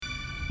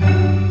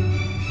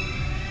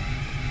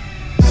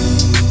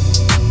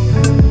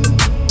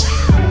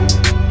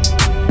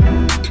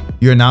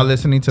You're now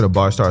listening to the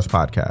Bar Stars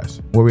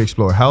podcast, where we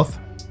explore health,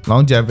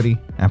 longevity,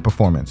 and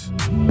performance.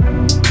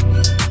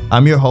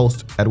 I'm your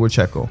host, Edward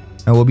Checo,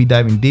 and we'll be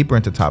diving deeper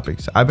into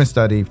topics I've been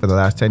studying for the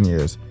last 10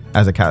 years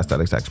as a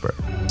calisthenics expert.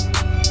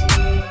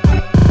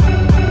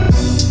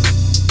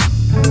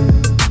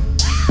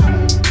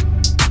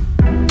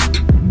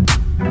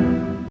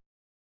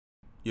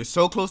 You're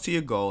so close to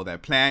your goal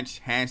that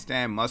planche,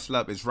 handstand, muscle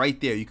up is right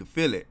there. You can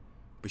feel it.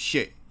 But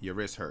shit, your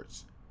wrist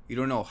hurts. You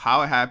don't know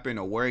how it happened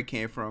or where it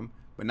came from,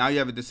 but now you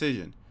have a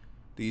decision.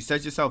 Do you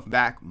set yourself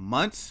back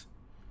months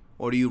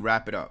or do you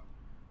wrap it up?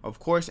 Of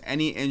course,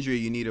 any injury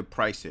you need to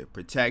price it.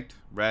 Protect,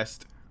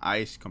 rest,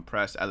 ice,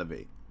 compress,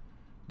 elevate.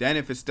 Then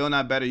if it's still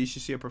not better, you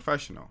should see a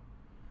professional.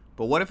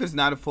 But what if it's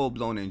not a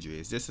full-blown injury?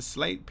 It's just a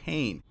slight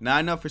pain.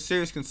 Not enough for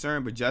serious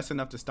concern, but just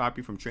enough to stop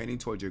you from training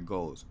towards your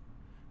goals.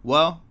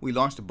 Well, we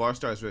launched the Bar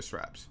Stars wrist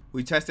wraps.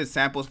 We tested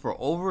samples for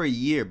over a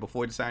year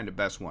before deciding the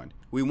best one.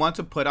 We want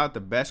to put out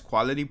the best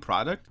quality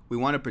product. We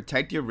want to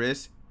protect your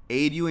wrists,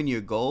 aid you in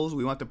your goals.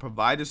 We want to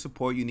provide the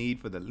support you need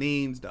for the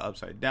leans, the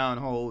upside down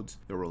holds,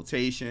 the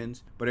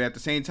rotations. But at the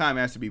same time,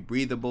 it has to be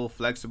breathable,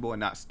 flexible, and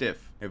not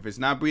stiff. If it's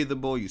not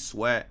breathable, you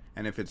sweat.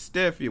 And if it's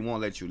stiff, it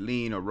won't let you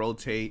lean or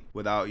rotate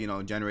without,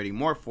 generating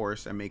more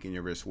force and making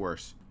your wrist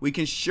worse. We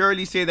can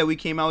surely say that we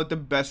came out with the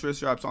best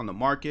wrist wraps on the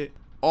market.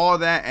 All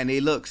that, and they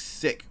look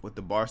sick with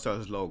the Bar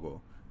Stars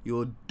logo. You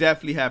will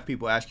definitely have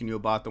people asking you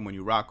about them when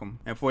you rock them.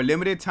 And for a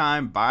limited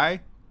time, buy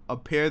a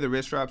pair of the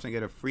wrist wraps and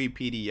get a free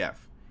PDF.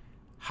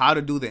 How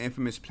to do the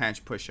infamous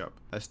planche push-up.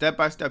 A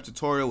step-by-step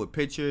tutorial with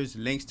pictures,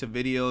 links to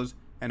videos,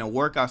 and a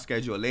workout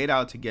schedule laid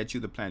out to get you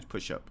the planche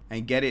push-up.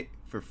 And get it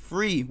for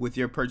free with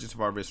your purchase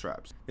of our wrist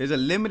wraps. There's a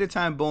limited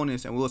time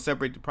bonus and we will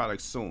separate the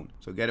products soon.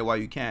 So get it while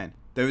you can.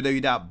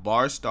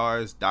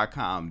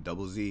 www.barstars.com.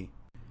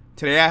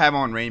 Today I have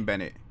on Rain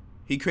Bennett.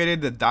 He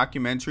created the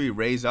documentary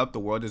Raise Up, The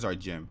World Is Our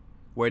Gym,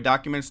 where it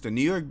documents the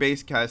New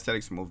York-based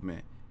calisthenics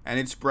movement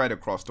and its spread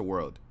across the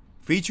world.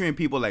 Featuring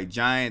people like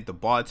Giant, The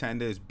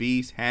Bartenders,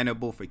 Beast,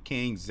 Hannibal for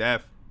King,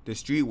 Zeph, the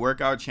Street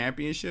Workout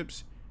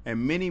Championships,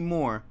 and many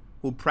more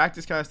who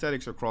practice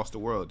calisthenics across the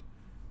world,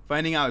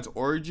 finding out its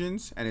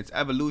origins and its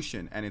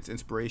evolution and its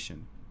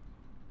inspiration.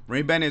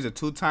 Rain Bennett is a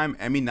 2-time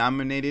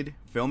Emmy-nominated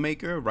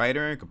filmmaker,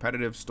 writer, and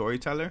competitive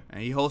storyteller,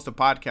 and he hosts a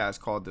podcast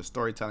called The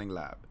Storytelling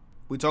Lab.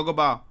 We talk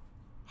about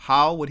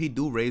how would he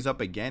do Raise Up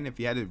again if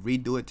he had to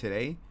redo it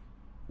today?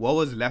 What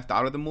was left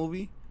out of the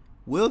movie?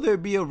 Will there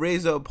be a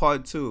Raise Up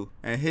Part 2?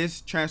 And his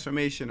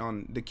transformation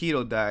on the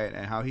keto diet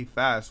and how he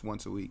fasts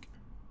once a week.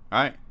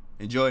 Alright,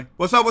 enjoy.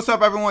 What's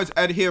up everyone? It's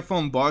Ed here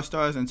from Bar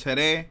Stars, and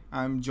today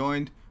I'm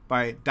joined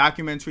by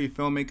documentary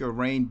filmmaker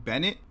Rain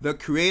Bennett, the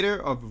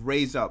creator of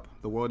Raise Up,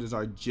 The World Is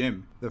Our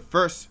Gym, the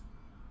first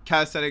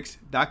calisthenics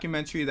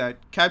documentary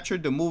that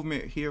captured the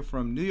movement here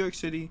from New York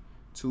City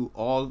to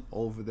all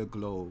over the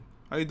globe.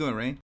 How you doing,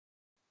 Rain?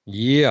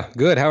 Yeah,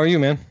 good. How are you,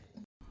 man?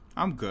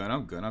 I'm good.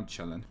 I'm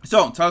chilling.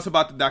 So, tell us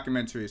about the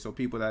documentary so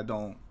people that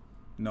don't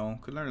know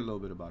could learn a little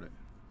bit about it.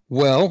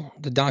 Well,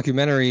 the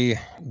documentary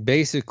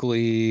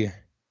basically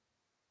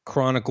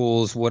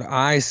chronicles what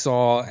I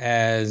saw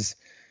as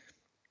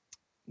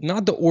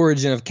not the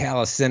origin of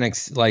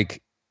calisthenics,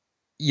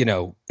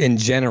 in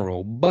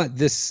general, but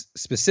this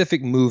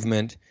specific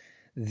movement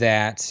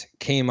that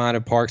came out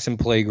of parks and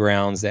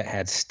playgrounds that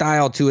had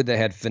style to it, that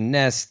had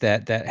finesse,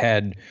 that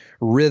had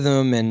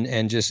rhythm,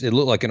 and just it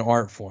looked like an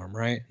art form,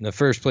 right? And the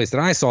first place that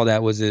I saw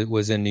that was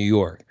in New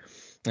York.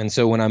 And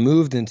so when I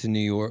moved up to New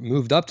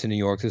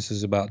York, this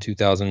is about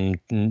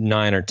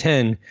 2009 or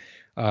 10,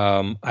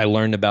 I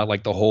learned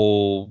about the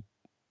whole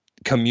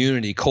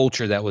community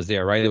culture that was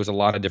there, right? There was a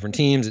lot of different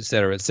teams, et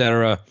cetera, et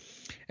cetera.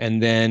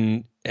 And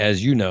then,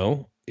 as you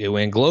know, it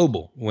went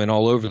global, went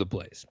all over the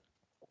place.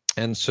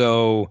 And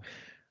so,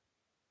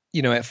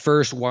 at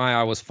first, why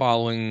I was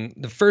following,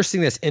 the first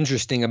thing that's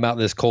interesting about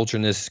this culture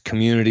and this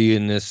community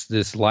and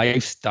this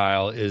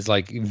lifestyle is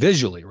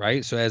visually,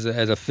 right? So as a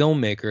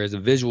filmmaker, as a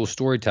visual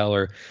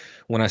storyteller,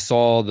 when I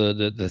saw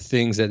the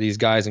things that these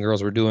guys and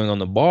girls were doing on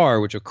the bar,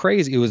 which are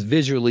crazy, it was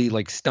visually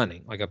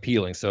stunning,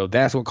 appealing. So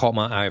that's what caught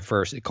my eye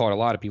first. It caught a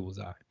lot of people's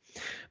eye.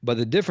 But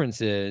the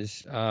difference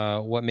is,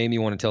 what made me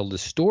want to tell the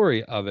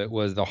story of it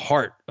was the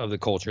heart of the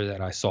culture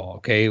that I saw.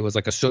 Okay, it was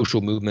like a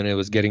social movement. It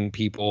was getting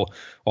people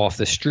off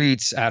the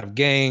streets, out of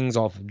gangs,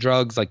 off of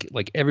drugs.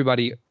 Like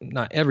everybody,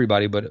 not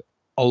everybody, but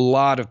a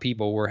lot of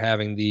people were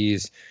having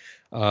these.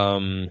 I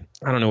don't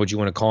know what you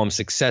want to call them,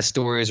 success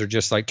stories, or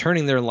just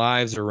turning their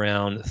lives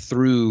around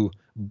through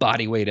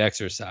body weight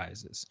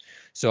exercises.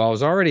 So I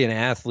was already an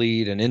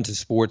athlete and into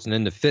sports and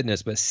into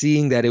fitness, but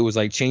seeing that it was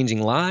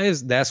changing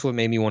lives, that's what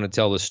made me want to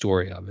tell the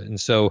story of it. And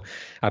so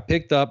I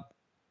picked up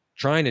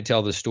trying to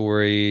tell the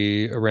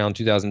story around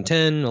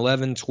 2010,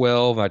 11,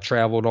 12. I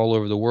traveled all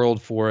over the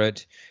world for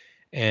it.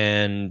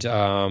 And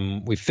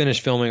we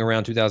finished filming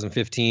around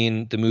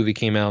 2015. The movie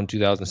came out in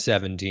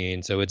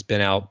 2017. So it's been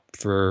out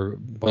for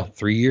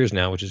 3 years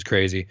now, which is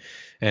crazy.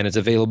 And it's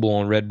available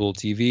on Red Bull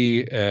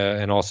TV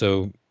and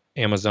also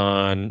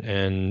Amazon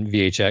and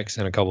VHX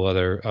and a couple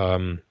other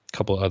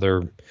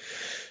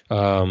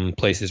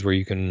places where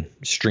you can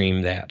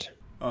stream that.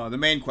 The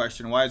main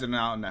question: why is it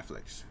not on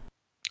Netflix?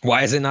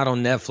 Why is it not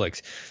on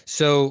Netflix?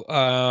 So,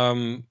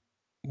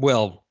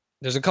 well,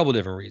 there's a couple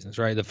different reasons,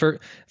 right?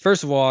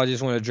 First of all, I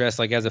just want to address,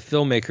 like, as a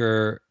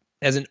filmmaker,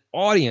 as an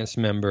audience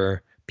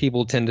member,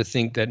 people tend to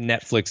think that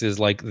Netflix is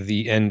like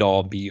the end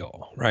all be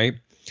all, right?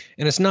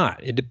 And it's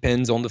not. It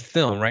depends on the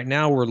film. Right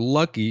now, we're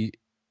lucky.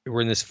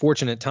 We're in this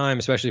fortunate time,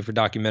 especially for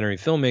documentary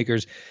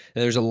filmmakers.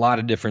 There's a lot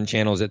of different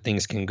channels that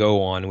things can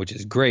go on, which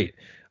is great.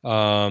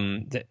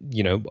 That,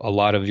 you know, a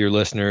lot of your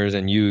listeners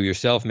and you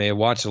yourself may have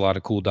watched a lot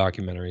of cool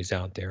documentaries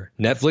out there.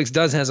 Netflix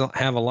does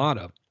have a lot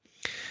of,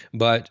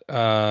 but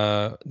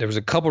there was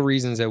a couple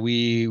reasons that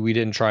we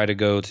didn't try to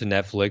go to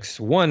Netflix.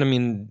 One, I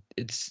mean,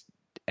 it's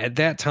at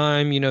that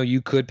time, you know,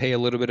 you could pay a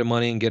little bit of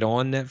money and get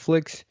on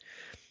Netflix,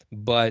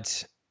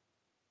 but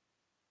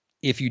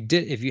if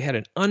you had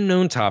an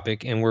unknown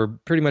topic and were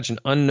pretty much an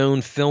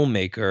unknown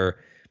filmmaker,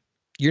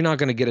 you're not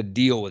going to get a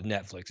deal with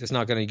Netflix. You're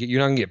not going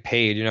to get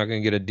paid. You're not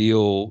going to get a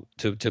deal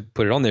to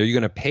put it on there. You're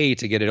going to pay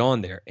to get it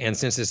on there. And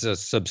since it's a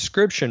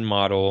subscription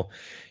model,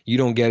 you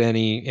don't get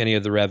any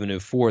of the revenue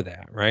for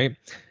that, right?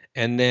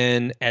 And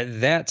then at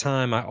that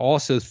time, I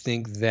also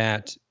think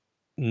that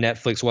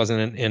Netflix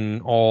wasn't in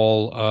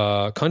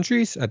all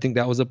countries. I think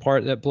that was a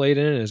part that played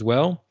in it as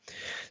well.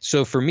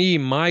 So for me,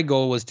 my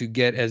goal was to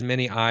get as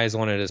many eyes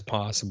on it as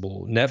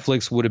possible.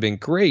 Netflix would have been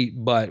great,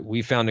 but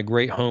we found a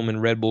great home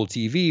in Red Bull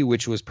TV,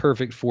 which was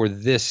perfect for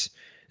this.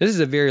 This is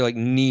a very like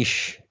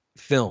niche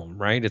film,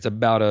 right? It's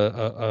about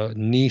a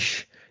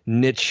niche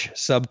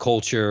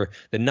subculture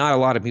that not a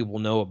lot of people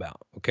know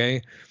about.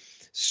 Okay.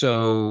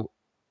 So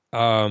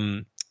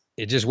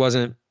it just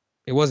wasn't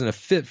a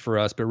fit for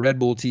us. But Red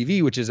Bull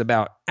TV, which is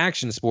about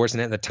action sports,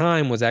 and at the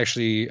time was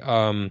actually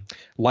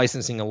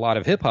licensing a lot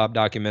of hip hop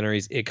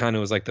documentaries, it kind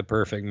of was like the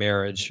perfect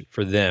marriage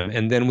for them.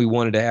 And then we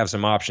wanted to have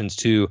some options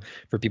too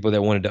for people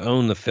that wanted to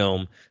own the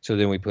film. So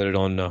then we put it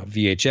on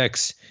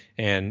VHX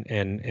and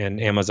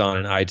Amazon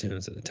and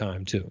iTunes at the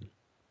time too.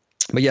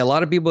 But yeah, a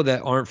lot of people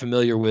that aren't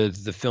familiar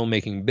with the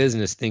filmmaking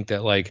business think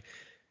that like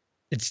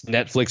it's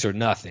Netflix or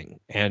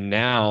nothing. And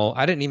now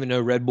I didn't even know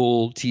Red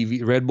Bull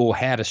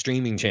had a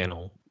streaming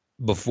channel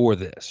before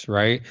this,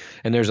 right?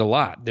 And there's a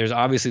lot. There's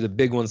obviously the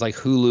big ones like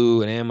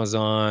Hulu and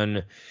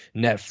Amazon,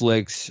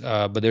 Netflix,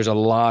 but there's a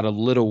lot of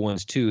little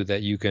ones too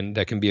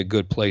that can be a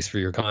good place for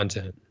your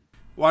content.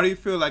 Why do you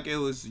feel like it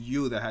was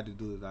you that had to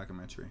do the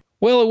documentary?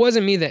 Well, it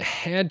wasn't me that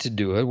had to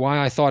do it.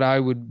 Why I thought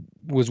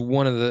was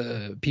one of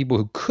the people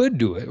who could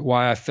do it.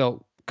 Why I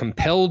felt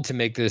compelled to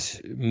make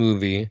this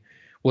movie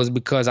was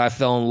because I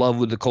fell in love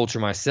with the culture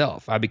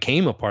myself. I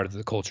became a part of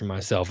the culture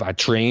myself. I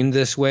trained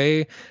this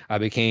way. I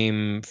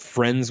became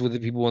friends with the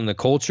people in the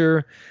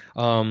culture.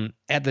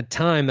 At the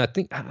time,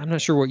 I'm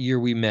not sure what year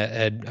we met,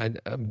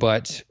 Ed,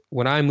 but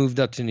when I moved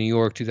up to New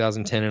York,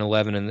 2010 and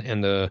 11,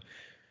 and the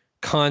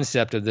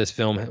concept of this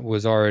film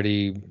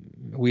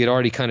we had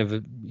already kind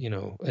of,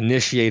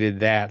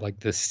 initiated that, like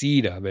the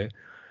seed of it.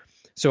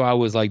 So I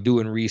was like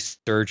doing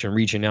research and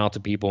reaching out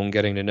to people and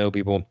getting to know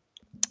people.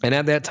 And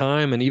at that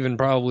time, and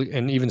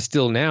even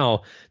still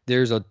now,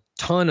 there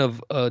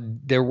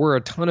were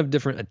a ton of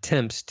different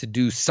attempts to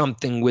do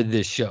something with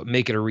this show,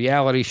 make it a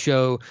reality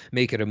show,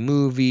 make it a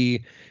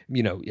movie,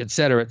 et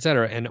cetera, et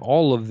cetera. And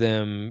all of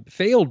them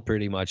failed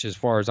pretty much as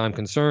far as I'm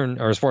concerned,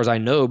 or as far as I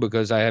know,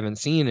 because I haven't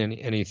seen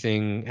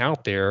anything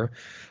out there.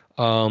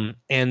 And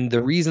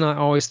the reason I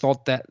always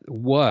thought that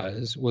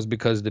was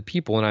because the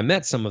people, and I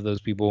met some of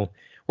those people,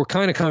 were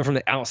kind of coming from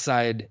the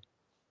outside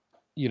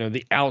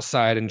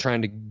and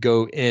trying to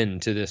go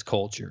into this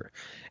culture.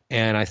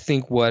 And I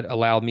think what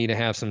allowed me to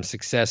have some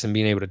success in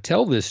being able to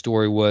tell this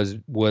story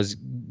was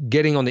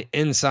getting on the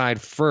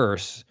inside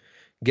first,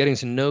 getting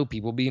to know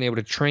people, being able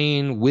to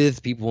train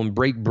with people and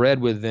break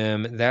bread with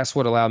them. That's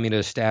what allowed me to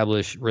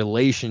establish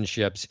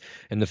relationships.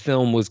 And the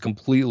film was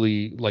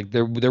completely like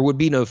there would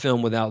be no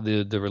film without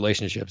the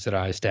relationships that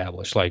I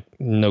established, like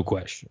no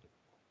question.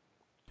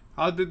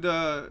 How did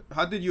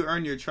you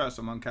earn your trust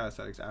among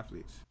calisthenics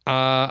athletes?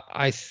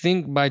 I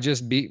think by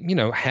just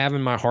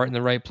having my heart in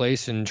the right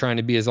place and trying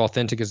to be as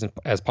authentic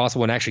as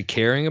possible and actually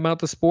caring about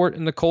the sport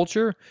and the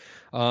culture.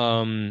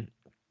 I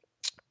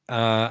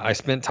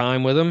spent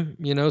time with them.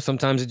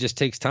 Sometimes it just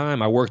takes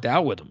time. I worked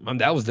out with them.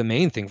 That was the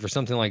main thing for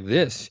something like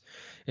this.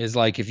 Is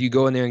like if you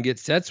go in there and get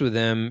sets with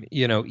them,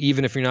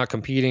 even if you're not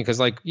competing, because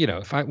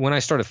when I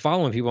started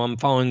following people, I'm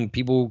following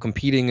people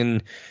competing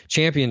in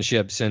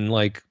championships and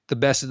like the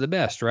best of the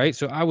best, right?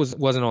 So I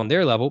wasn't on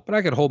their level, but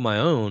I could hold my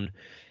own,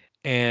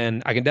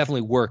 and I can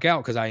definitely work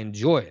out because I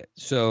enjoy it.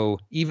 So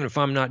even if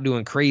I'm not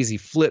doing crazy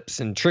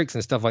flips and tricks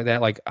and stuff like that,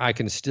 like I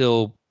can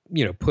still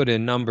put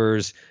in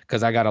numbers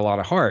because I got a lot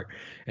of heart.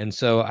 And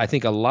so I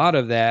think a lot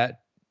of that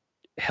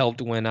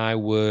helped when I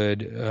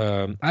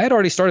had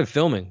already started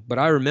filming, but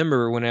I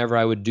remember whenever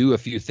I would do a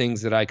few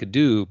things that I could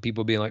do,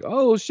 people being like,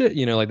 oh shit,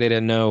 like they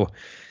didn't know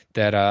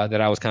that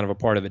I was kind of a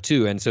part of it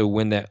too. And so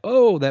when that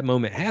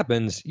moment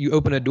happens, you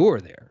open a door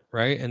there,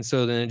 right? And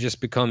so then it just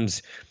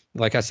becomes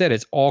Like I said,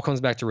 it's all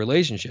comes back to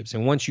relationships.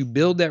 And once you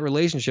build that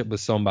relationship with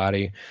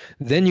somebody,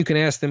 then you can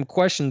ask them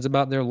questions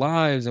about their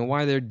lives and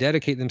why they're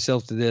dedicating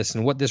themselves to this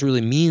and what this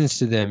really means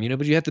to them,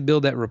 but you have to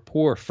build that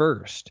rapport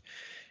first.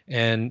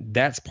 And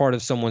that's part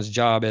of someone's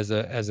job as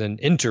an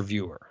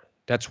interviewer.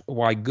 That's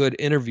why good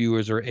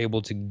interviewers are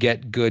able to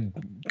get good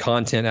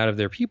content out of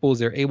their people, is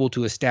they're able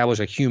to establish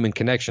a human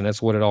connection.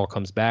 That's what it all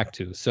comes back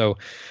to. So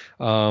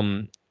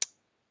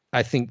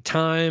I think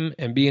time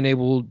and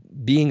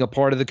being a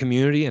part of the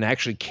community and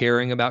actually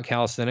caring about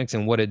calisthenics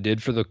and what it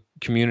did for the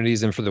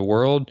communities and for the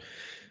world,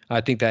 I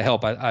think that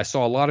helped. I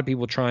saw a lot of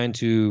people trying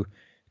to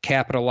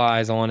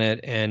capitalize on it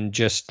and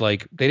just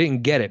like they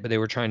didn't get it, but they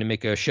were trying to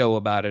make a show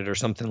about it or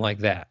something like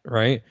that,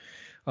 right?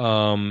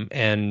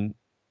 And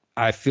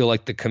I feel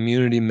like the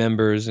community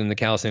members in the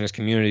calisthenics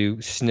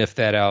community sniffed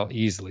that out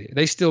easily.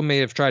 They still may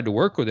have tried to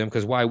work with them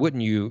because why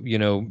wouldn't you,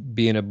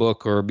 be in a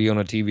book or be on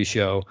a TV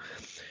show?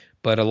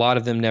 But a lot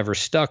of them never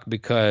stuck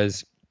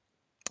because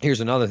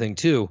here's another thing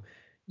too.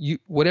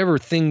 Whatever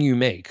thing you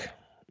make,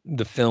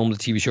 the film, the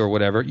TV show or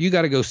whatever, you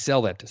got to go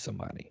sell that to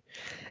somebody.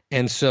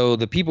 And so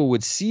the people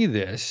would see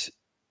this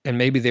and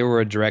maybe they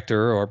were a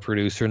director or a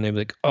producer and they'd be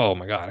like, oh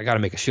my God, I got to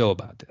make a show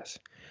about this.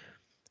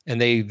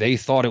 And they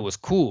thought it was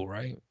cool,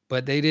 right?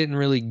 But they didn't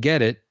really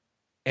get it.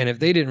 And if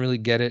they didn't really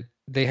get it,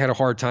 they had a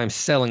hard time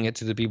selling it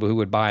to the people who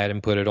would buy it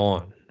and put it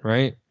on,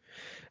 right?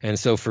 And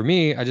so for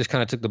me, I just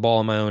kind of took the ball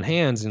in my own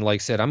hands and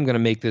like said, I'm going to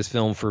make this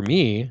film for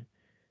me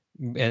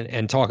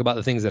and talk about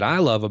the things that I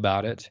love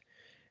about it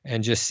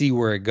and just see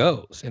where it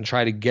goes and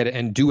try to get it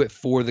and do it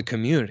for the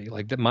community.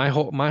 Like that, my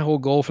whole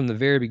goal from the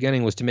very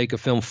beginning was to make a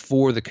film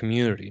for the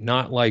community,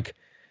 not like,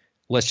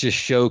 let's just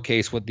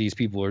showcase what these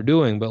people are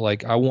doing. But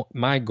like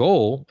my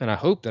goal, and I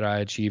hope that I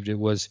achieved it,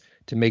 was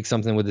to make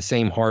something with the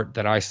same heart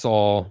that I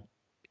saw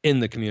in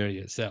the community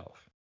itself.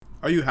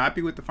 Are you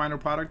happy with the final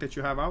product that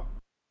you have out?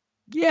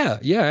 Yeah,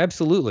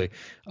 absolutely.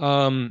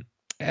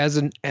 As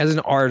an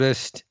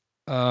artist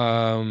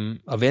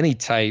of any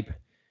type,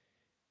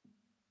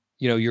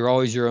 you're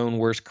always your own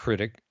worst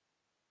critic,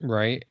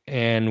 right?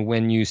 And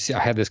when you see, I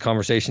had this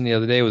conversation the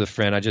other day with a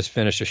friend. I just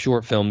finished a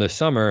short film this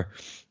summer,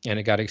 and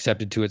it got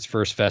accepted to its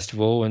first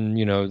festival, and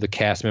the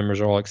cast members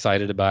are all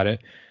excited about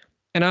it,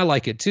 and I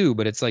like it too.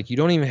 But it's like you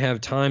don't even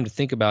have time to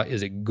think about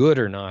is it good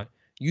or not.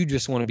 You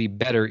just want to be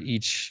better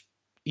each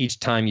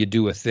time you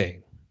do a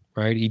thing.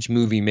 Right? Each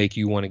movie make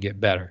you want to get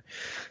better.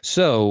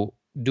 So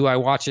do I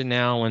watch it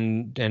now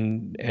and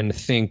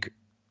think,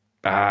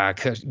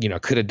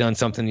 could have done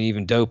something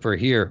even doper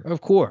here?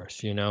 Of course,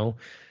 this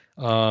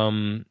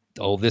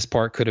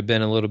part could have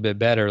been a little bit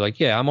better. Like,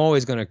 yeah, I'm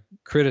always going to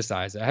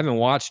criticize it. I haven't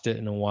watched it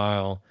in a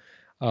while.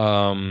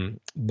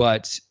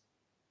 But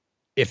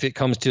if it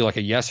comes to like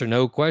a yes or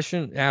no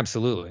question,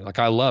 absolutely. Like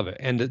I love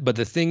it. But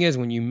the thing is,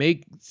 when you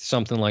make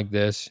something like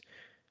this,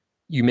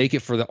 you make it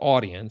for the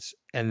audience,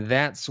 and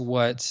that's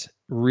what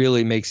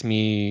really makes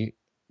me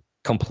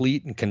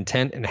complete and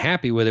content and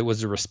happy with it, was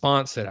the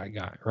response that I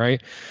got,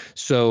 right?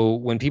 So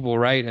when people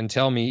write and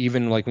tell me,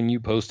 even like when you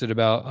posted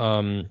about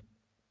the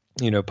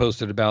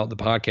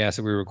podcast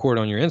that we record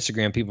on your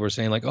Instagram, people were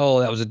saying like, oh,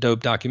 that was a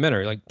dope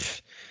documentary. Like,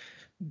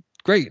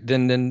 great.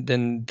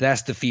 Then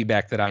that's the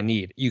feedback that I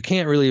need. You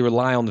can't really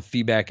rely on the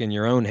feedback in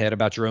your own head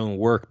about your own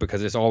work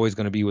because it's always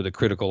going to be with a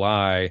critical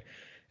eye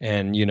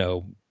and,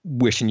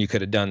 wishing you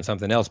could have done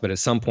something else. But at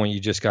some point you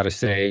just got to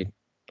say,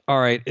 all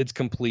right, it's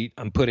complete.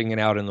 I'm putting it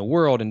out in the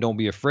world, and don't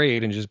be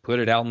afraid, and just put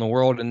it out in the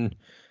world and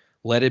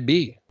let it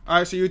be. All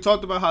right, so you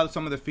talked about how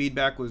some of the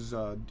feedback was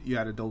you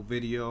had a dope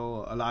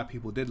video. A lot of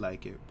people did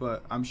like it,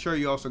 but I'm sure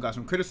you also got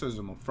some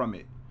criticism from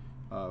it,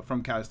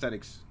 from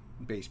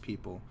calisthenics-based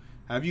people.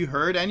 Have you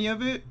heard any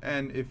of it?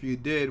 And if you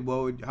did,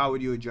 how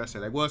would you address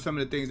it? Like, what are some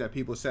of the things that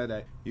people said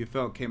that you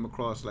felt came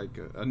across like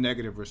a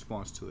negative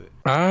response to it?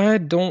 I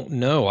don't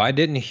know. I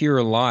didn't hear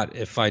a lot.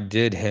 If I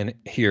did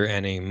hear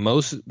any,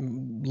 most of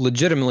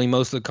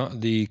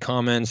the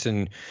comments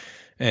and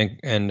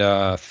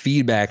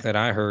feedback that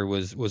I heard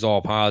was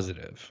all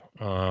positive.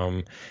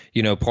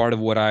 Part of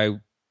what I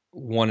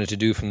wanted to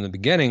do from the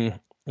beginning,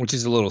 which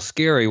is a little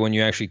scary when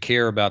you actually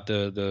care about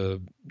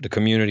the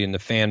community and the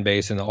fan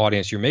base and the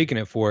audience you're making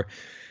it for,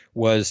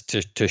 was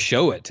to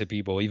show it to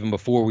people even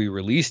before we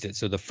released it.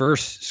 So the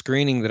first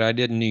screening that I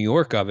did in New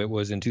York of it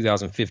was in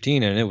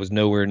 2015, and it was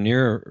nowhere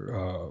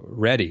near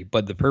ready.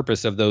 But the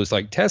purpose of those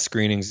like test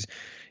screenings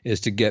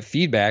is to get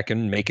feedback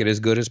and make it as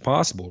good as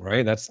possible,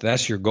 right?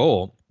 That's your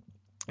goal.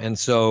 And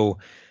so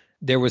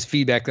there was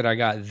feedback that I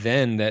got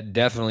then that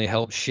definitely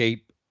helped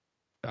shape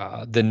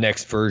the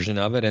next version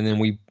of it. And then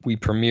we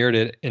premiered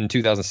it in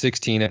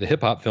 2016 at the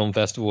Hip Hop Film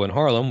Festival in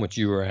Harlem, which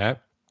you were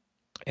at.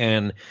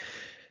 And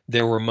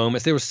there were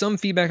moments, there was some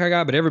feedback I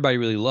got, but everybody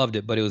really loved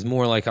it. But it was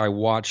more like I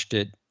watched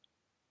it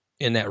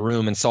in that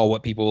room and saw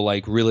what people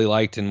like really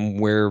liked and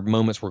where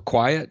moments were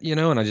quiet,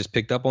 and I just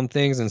picked up on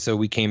things. And so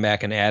we came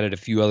back and added a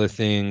few other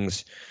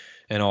things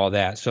and all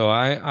that. So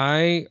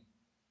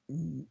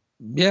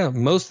yeah,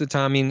 most of the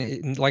time, I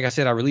mean, like I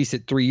said, I released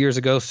it 3 years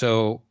ago,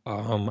 so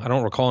I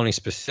don't recall any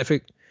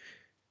specific,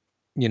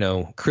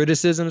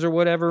 criticisms or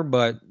whatever,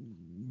 but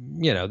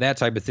that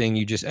type of thing.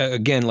 You just,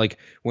 again, like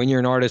when you're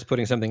an artist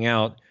putting something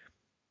out,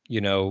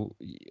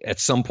 at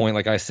some point,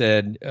 like I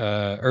said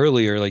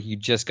earlier, like you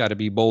just got to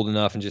be bold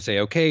enough and just say,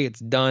 okay, it's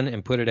done,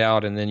 and put it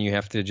out. And then you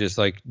have to just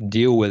like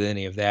deal with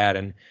any of that.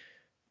 And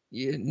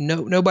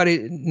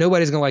nobody's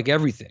going to like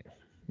everything.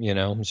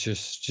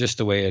 It's just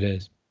the way it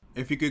is.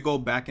 If you could go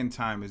back in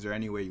time, is there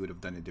any way you would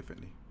have done it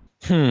differently?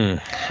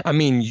 I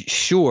mean,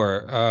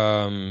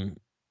 sure.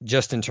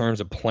 Just in terms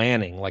of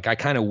planning, like I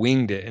kind of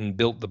winged it and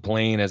built the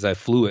plane as I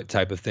flew it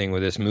type of thing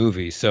with this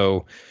movie.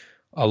 So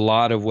a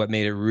lot of what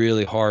made it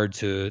really hard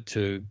to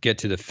get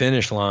to the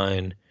finish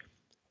line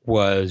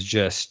was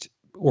just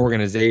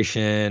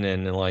organization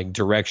and like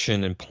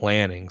direction and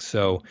planning.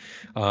 So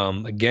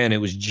again,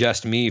 it was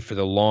just me for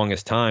the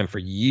longest time, for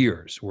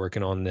years,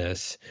 working on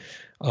this.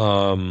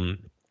 And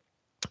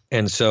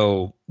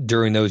so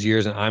during those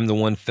years, and I'm the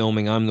one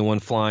filming, I'm the one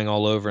flying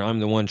all over, I'm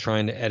the one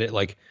trying to edit,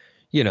 like,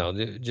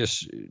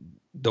 just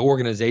the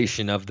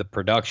organization of the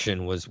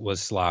production was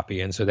sloppy.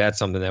 And so that's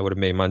something that would have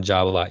made my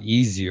job a lot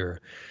easier.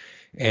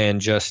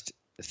 And just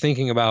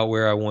thinking about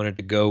where I wanted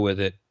to go with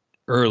it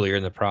earlier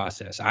in the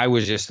process. I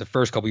was just, the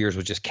first couple of years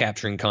was just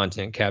capturing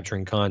content.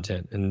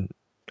 And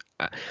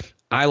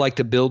I like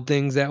to build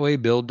things that way,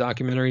 build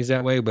documentaries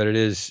that way, but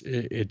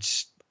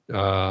it's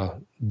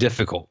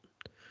difficult.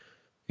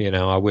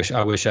 I wish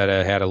I'd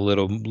had a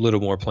little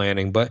more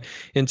planning. But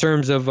in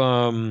terms of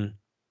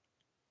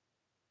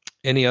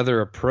any other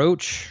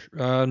approach,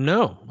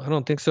 no, I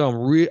don't think so.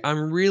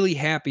 I'm really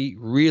happy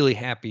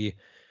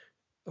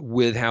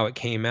with how it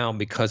came out,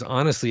 because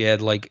honestly,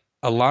 Ed, like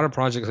a lot of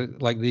projects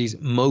like these,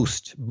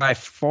 by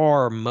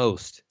far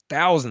most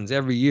thousands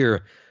every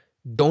year,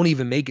 don't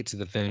even make it to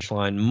the finish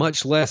line,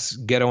 much less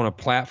get on a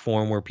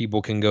platform where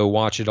people can go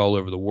watch it all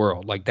over the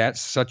world. Like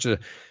that's such a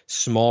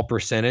small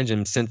percentage.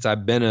 And since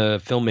I've been a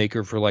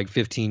filmmaker for like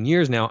 15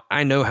 years now,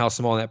 I know how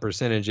small that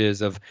percentage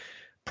is of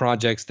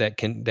projects that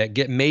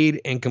get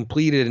made and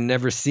completed and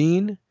never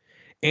seen,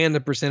 and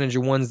the percentage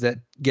of ones that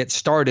get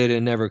started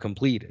and never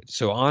completed.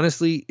 So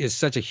honestly, it's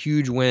such a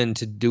huge win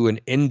to do an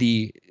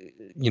indie,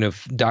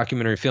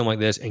 documentary film like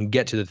this and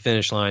get to the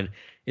finish line.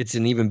 It's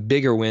an even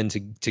bigger win to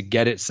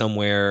get it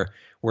somewhere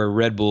where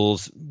Red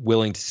Bull's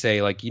willing to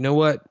say, like, you know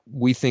what,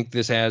 we think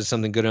this has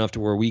something good enough to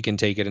where we can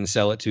take it and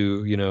sell it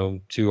to,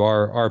 to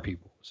our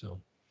people. So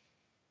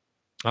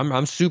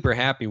I'm super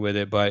happy with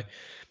it, but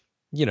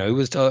it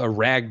was a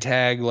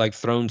ragtag, like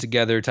thrown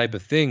together type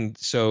of thing.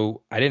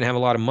 So I didn't have a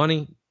lot of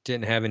money,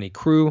 didn't have any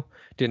crew,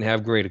 didn't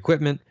have great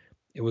equipment.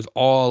 It was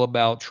all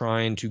about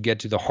trying to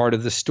get to the heart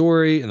of the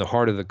story and the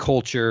heart of the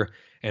culture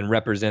and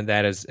represent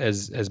that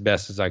as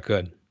best as I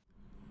could.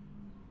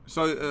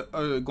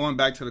 So going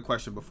back to the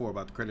question before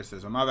about the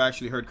criticism, I've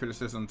actually heard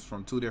criticisms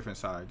from two different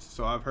sides.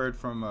 So I've heard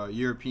from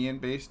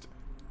European-based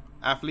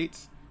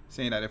athletes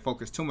saying that it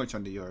focused too much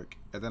on New York.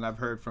 And then I've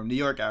heard from New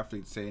York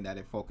athletes saying that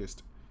it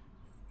focused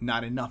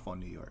not enough on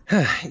New York.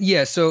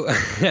 Yeah, so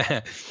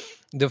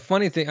the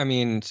funny thing, I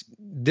mean,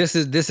 this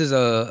is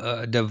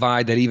a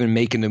divide that even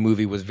making the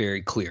movie was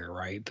very clear,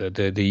 right?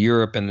 The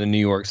Europe and the New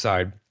York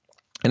side.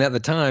 And at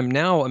the time,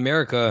 now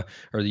America,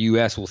 or the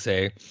US will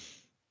say,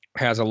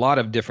 has a lot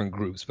of different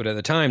groups, but at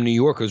the time New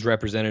York was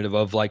representative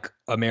of like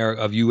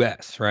America, of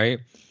US, right?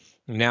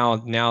 Now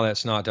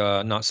that's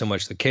not so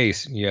much the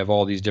case. You have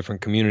all these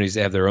different communities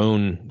that have their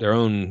own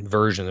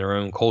version, their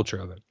own culture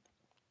of it.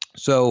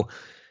 So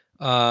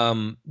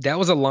that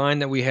was a line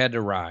that we had to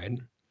ride.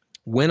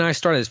 When I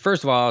started this,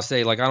 first of all, I'll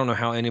say, like, I don't know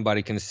how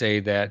anybody can say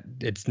that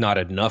it's not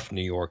enough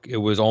New York. It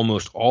was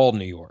almost all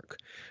New York.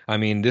 I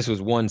mean, this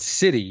was one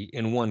city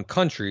in one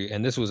country,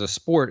 and this was a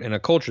sport and a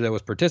culture that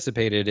was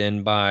participated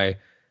in by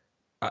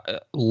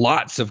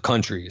lots of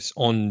countries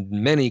on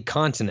many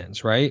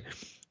continents, right?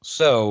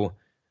 So,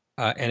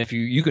 and if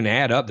you can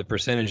add up the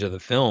percentage of the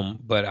film,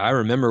 but I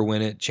remember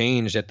when it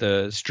changed at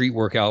the Street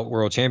Workout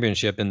World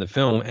Championship in the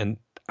film, and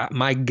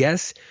my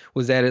guess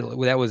was that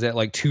that was at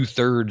like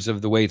 2/3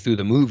 of the way through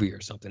the movie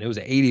or something. It was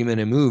an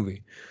 80-minute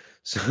movie.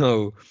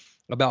 So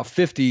about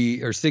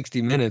 50 or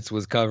 60 minutes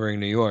was covering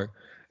New York.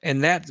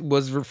 And that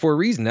was for a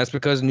reason. That's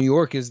because New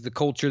York is the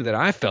culture that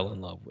I fell in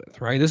love with,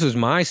 right? This was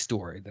my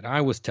story that I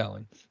was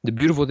telling. The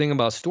beautiful thing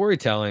about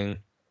storytelling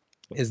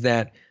is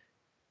that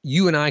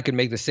you and I could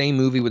make the same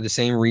movie with the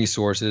same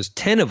resources.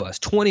 10 of us,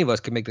 20 of us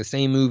could make the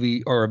same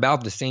movie or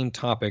about the same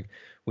topic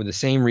with the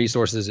same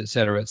resources, et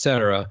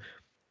cetera,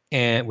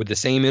 and with the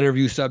same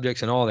interview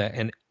subjects and all that.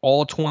 And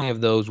all 20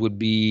 of those would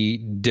be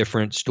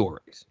different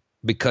stories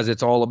because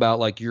it's all about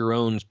like your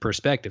own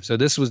perspective. So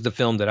this was the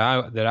film that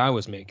I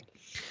was making.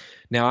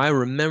 Now, I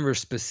remember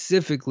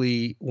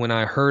specifically when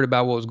I heard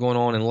about what was going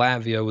on in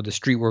Latvia with the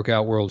Street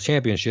Workout World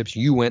Championships.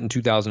 You went in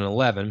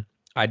 2011.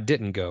 I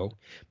didn't go,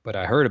 but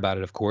I heard about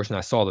it, of course, and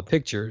I saw the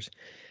pictures.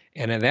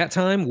 And at that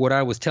time, what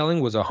I was telling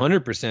was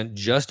 100%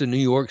 just a New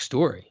York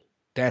story.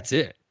 That's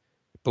it.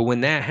 But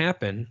when that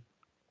happened,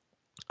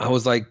 I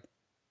was like,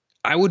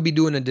 I would be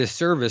doing a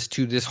disservice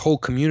to this whole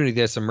community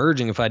that's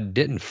emerging if I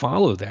didn't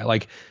follow that.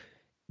 Like,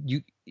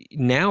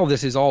 now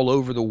this is all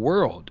over the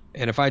world.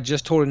 And if I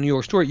just told a New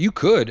York story, you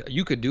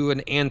could do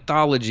an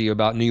anthology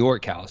about New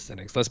York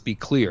calisthenics. Let's be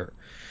clear.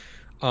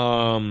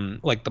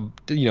 Like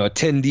a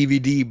 10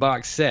 DVD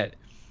box set.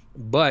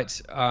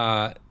 But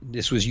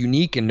this was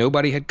unique and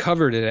nobody had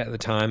covered it at the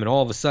time. And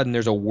all of a sudden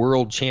there's a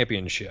world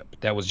championship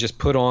that was just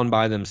put on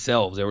by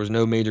themselves. There was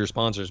no major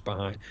sponsors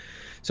behind.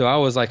 So I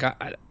was like,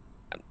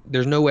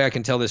 there's no way I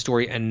can tell this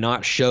story and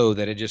not show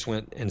that it just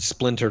went and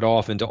splintered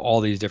off into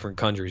all these different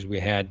countries. We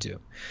had to.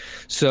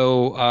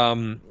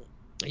 So,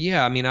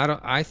 yeah, I mean,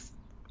 I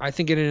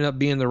think it ended up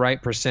being the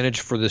right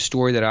percentage for the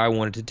story that I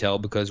wanted to tell,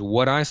 because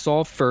what I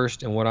saw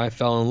first and what I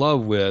fell in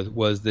love with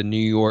was the New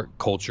York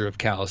culture of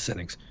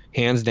calisthenics.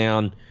 Hands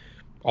down,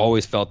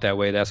 always felt that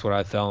way. That's what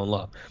I fell in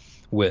love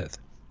with.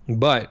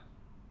 But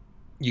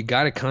you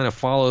got to kind of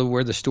follow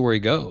where the story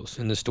goes,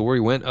 and the story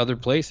went other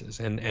places.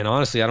 And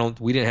honestly,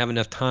 we didn't have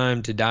enough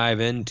time to dive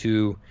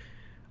into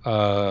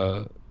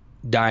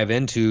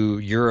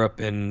Europe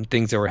and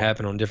things that were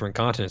happening on different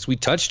continents. We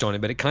touched on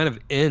it, but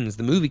the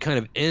movie kind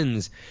of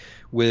ends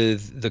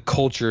with the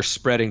culture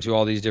spreading to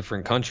all these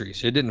different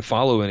countries. It didn't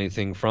follow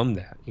anything from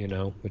that,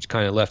 which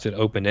kind of left it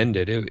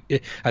open-ended.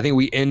 I think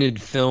we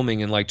ended filming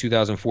in like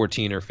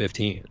 2014 or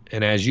 15.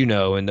 And as you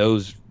know, in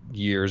those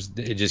years,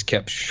 it just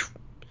kept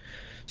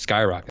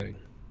skyrocketing.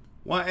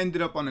 What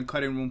ended up on the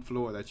cutting room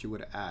floor that you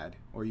would add,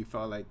 or you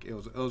felt like it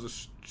was a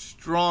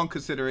strong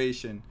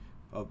consideration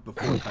of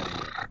before cutting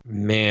it?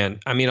 Man,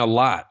 I mean, a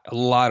lot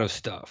of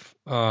stuff.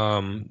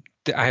 I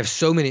have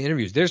so many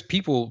interviews. There's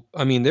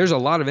a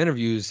lot of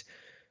interviews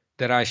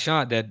that I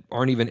shot that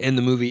aren't even in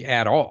the movie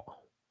at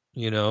all,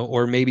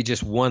 or maybe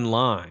just one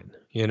line,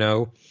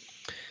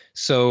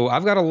 So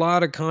I've got a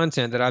lot of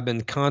content that I've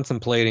been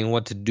contemplating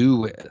what to do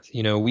with.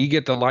 We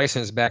get the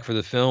license back for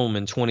the film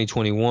in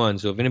 2021.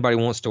 So if anybody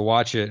wants to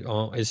watch it,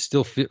 it's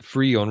still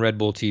free on Red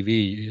Bull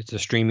TV. It's a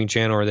streaming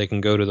channel, or they can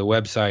go to the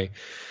website.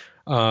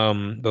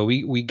 But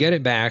we get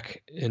it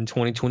back in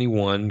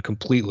 2021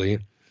 completely.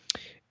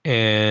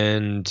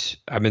 And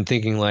I've been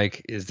thinking,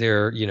 like, is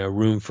there,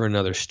 room for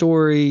another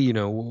story?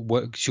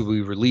 What should we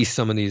release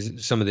some of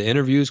the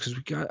interviews? Because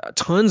we got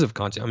tons of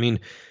content. I mean,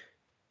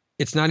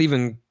 it's not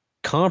even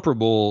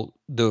comparable,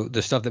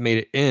 the stuff that made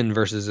it in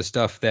versus the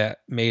stuff that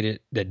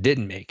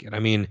didn't make it. I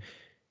mean,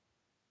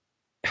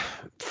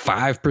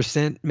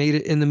 5% made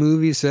it in the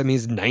movie, so that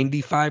means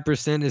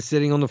 95% is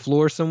sitting on the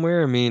floor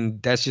somewhere. I mean,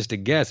 that's just a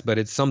guess, but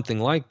it's something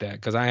like that,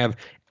 because I have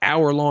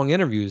hour-long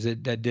interviews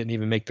that didn't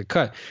even make the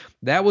cut.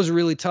 That was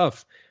really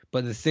tough.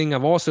 But the thing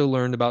I've also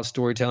learned about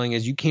storytelling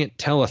is you can't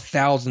tell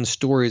 1,000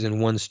 stories in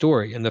one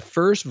story. And the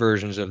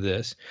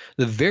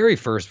very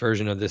first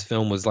version of this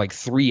film was like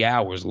 3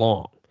 hours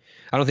long.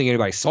 I don't think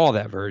anybody saw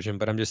that version,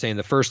 but I'm just saying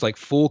the first like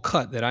full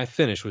cut that I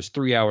finished was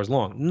 3 hours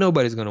long.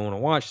 Nobody's going to want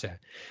to watch that.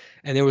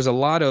 And there was a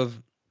lot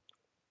of,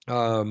 you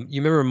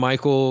remember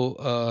Michael,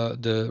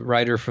 the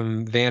writer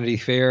from Vanity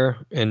Fair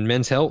and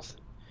Men's Health?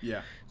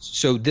 Yeah.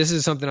 So this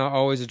is something I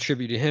always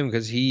attribute to him,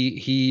 because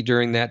he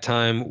during that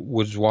time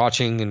was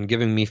watching and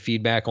giving me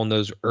feedback on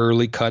those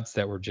early cuts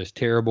that were just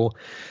terrible.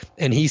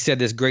 And he said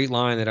this great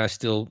line that I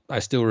still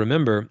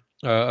remember,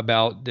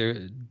 about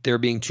there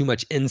being too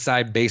much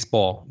inside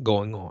baseball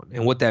going on.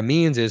 And what that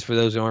means is, for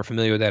those who aren't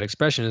familiar with that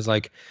expression, is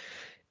like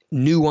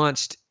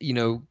nuanced,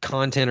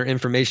 content or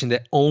information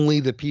that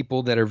only the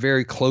people that are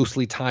very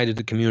closely tied to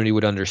the community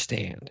would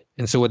understand.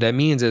 And so what that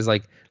means is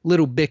like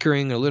little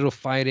bickering or little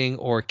fighting,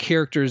 or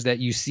characters that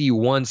you see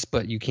once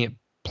but you can't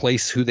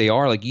place who they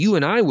are. Like you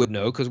and I would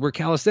know, because we're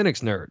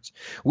calisthenics nerds.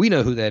 We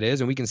know who that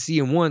is, and we can see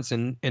him once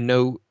and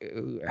know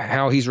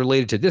how he's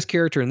related to this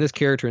character and this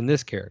character and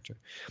this character.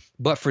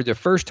 But for the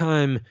first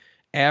time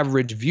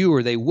average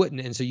viewer, they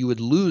wouldn't, and so you would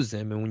lose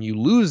them. And when you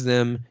lose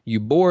them, you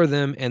bore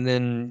them, and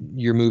then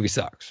your movie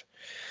sucks.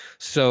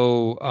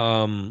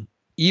 So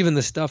even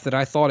the stuff that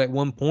I thought at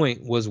one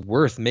point was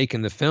worth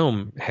making the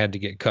film had to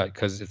get cut,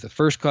 because if the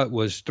first cut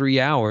was 3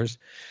 hours,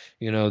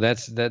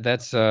 that's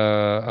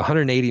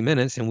 180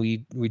 minutes, and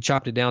we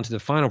chopped it down to the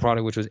final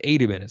product, which was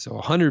 80 minutes. So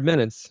 100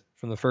 minutes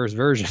from the first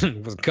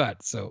version was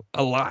cut. So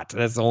a lot.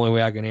 That's the only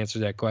way I can answer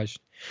that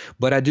question.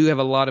 But I do have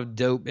a lot of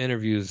dope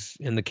interviews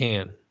in the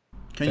can.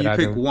 Can you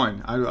pick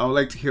one? I would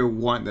like to hear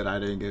one that I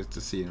didn't get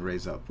to see and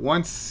Raise Up.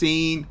 One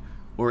scene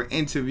or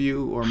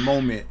interview or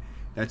moment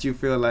that you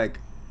feel like,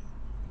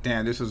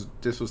 damn, this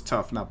was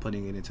tough not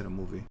putting it into the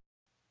movie.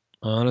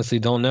 Honestly,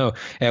 don't know.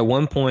 At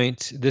one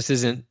point, this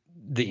isn't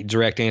the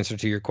direct answer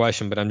to your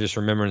question, but I'm just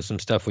remembering some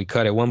stuff we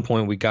cut. At one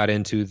point, we got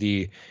into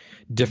the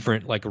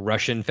different like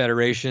Russian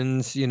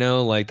federations,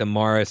 like the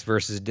Morris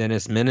versus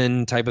Dennis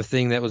Minin type of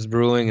thing that was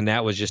brewing, and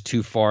that was just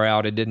too far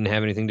out. It didn't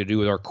have anything to do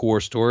with our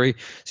core story.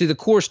 See, the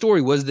core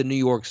story was the New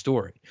York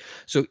story.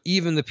 So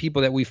even the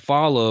people that we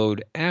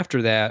followed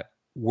after that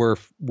were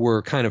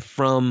kind of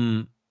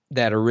from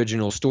that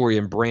original story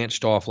and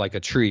branched off like a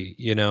tree,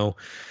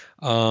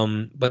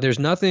 But there's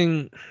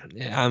nothing.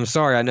 I'm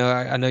sorry. I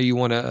know you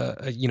want a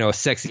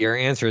sexier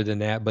answer than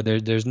that. But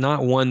there's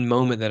not one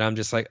moment that I'm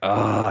just like,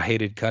 oh, I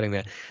hated cutting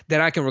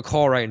that I can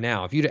recall right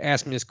now. If you'd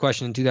asked me this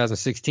question in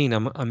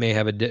 2016, I may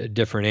have a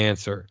different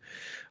answer.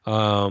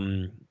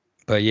 Um,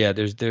 but yeah,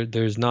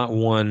 there's not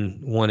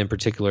one in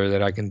particular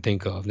that I can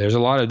think of. There's a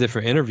lot of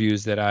different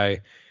interviews that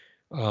I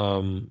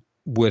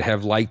would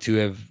have liked to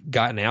have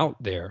gotten out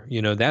there.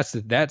 That's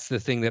the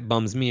thing that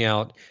bums me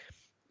out,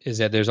 is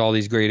that there's all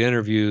these great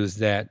interviews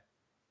that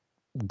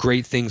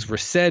great things were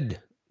said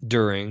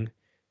during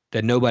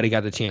that nobody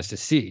got the chance to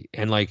see.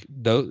 And like,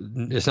 though,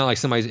 it's not like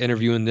somebody's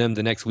interviewing them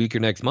the next week or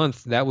next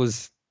month. That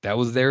was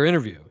their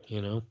interview.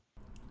 Do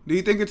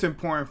you think it's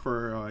important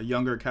for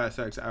younger Cast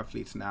X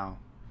athletes now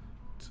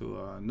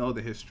to know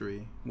the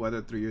history,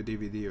 whether through your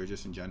DVD or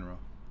just in general?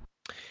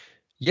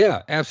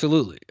 Yeah,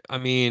 absolutely. I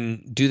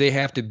mean, do they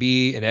have to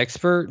be an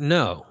expert?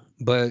 No,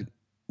 but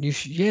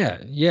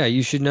yeah,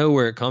 you should know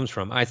where it comes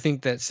from. I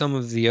think that some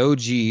of the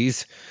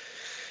OGs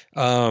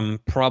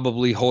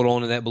probably hold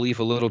on to that belief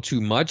a little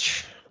too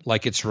much,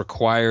 like it's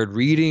required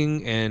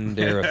reading, and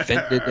they're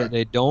offended that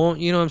they don't.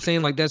 You know what I'm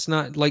saying? Like, that's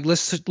not like,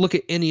 let's just look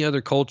at any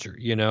other culture.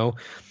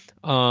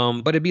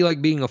 But it'd be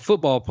like being a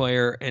football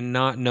player and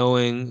not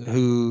knowing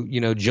who,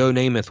 Joe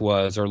Namath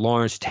was, or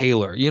Lawrence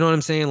Taylor. You know what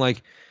I'm saying?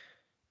 Like,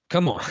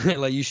 come on,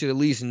 like, you should at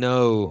least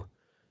know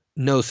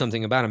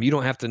something about him. You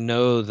don't have to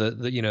know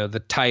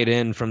the tight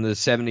end from the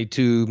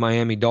 72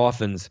 Miami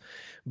Dolphins,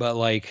 but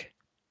like,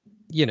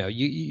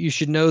 you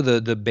should know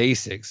the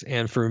basics.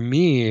 And for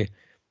me,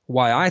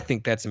 why I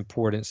think that's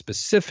important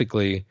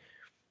specifically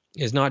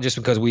is not just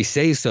because we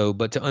say so,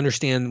 but to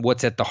understand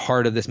what's at the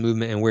heart of this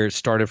movement and where it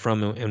started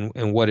from,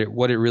 and what it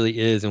really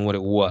is and what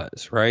it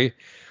was, right?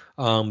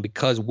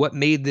 Because what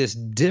made this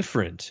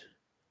different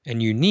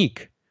and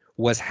unique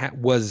was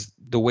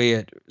the way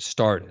it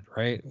started,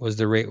 right? Was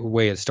the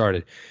way it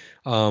started.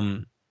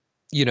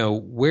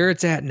 Where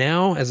it's at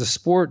now as a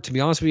sport, to be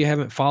honest with you, I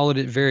haven't followed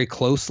it very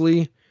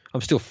closely.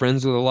 I'm still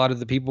friends with a lot of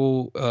the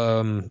people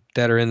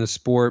that are in the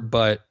sport,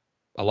 but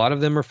a lot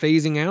of them are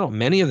phasing out.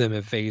 Many of them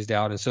have phased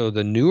out, and so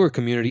the newer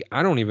community,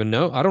 I don't even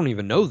know. I don't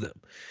even know them.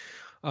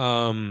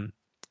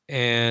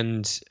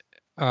 And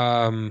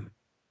I'm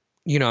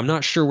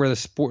not sure where the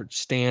sport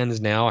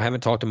stands now. I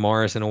haven't talked to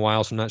Morris in a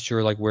while, so I'm not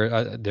sure like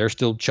where they're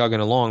still chugging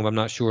along. But I'm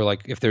not sure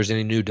like if there's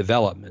any new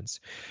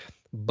developments.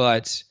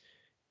 But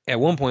at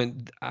one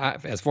point,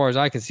 as far as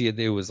I can see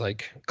it was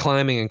like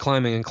climbing and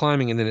climbing and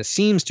climbing, and then it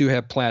seems to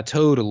have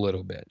plateaued a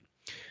little bit.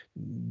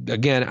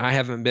 Again, I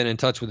haven't been in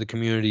touch with the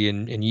community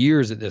in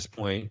years at this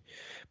point,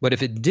 but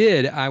if it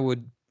did, I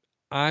would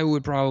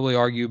probably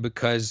argue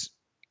because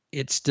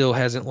it still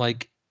hasn't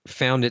like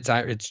found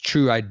its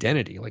true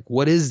identity. Like,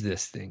 what is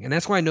this thing? And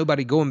that's why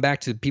nobody, going back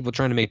to people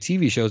trying to make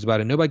TV shows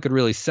about it, nobody could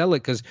really sell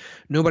it because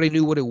nobody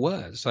knew what it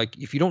was. Like,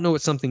 if you don't know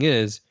what something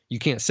is, you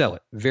can't sell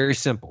it. Very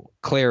simple.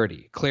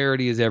 Clarity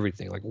is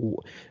everything. Like,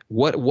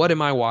 what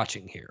am I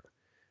watching here?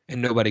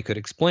 And nobody could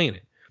explain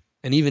it.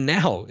 And even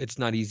now, it's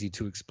not easy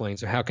to explain.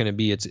 So how can it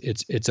be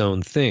its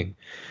own thing?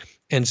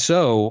 And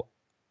so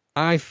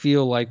I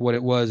feel like what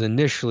it was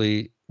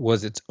initially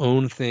was its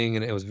own thing,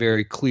 and it was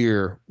very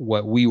clear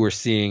what we were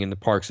seeing in the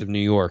parks of New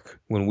York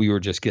when we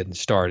were just getting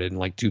started in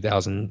like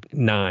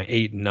 2009,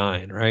 8, and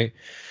 9, right?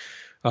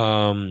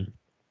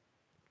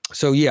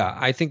 So yeah,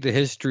 I think the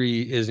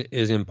history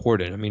is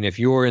important. I mean, if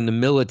you're in the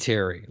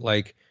military,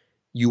 like,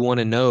 you want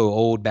to know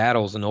old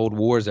battles and old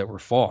wars that were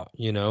fought.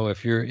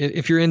 If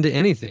you're into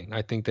anything,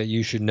 I think that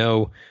you should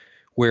know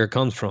where it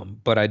comes from.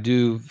 But I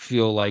do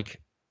feel like,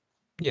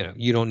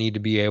 you don't need to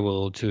be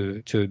able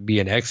to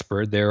be an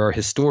expert. There are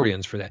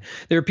historians for that.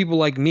 There are people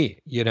like me,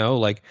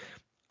 like,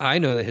 I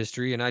know the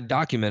history and I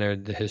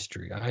documented the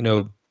history. I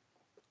know,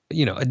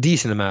 a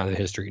decent amount of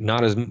the history,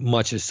 not as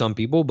much as some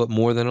people, but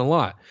more than a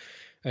lot.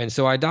 And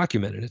so I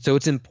documented it. So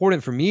it's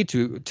important for me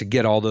to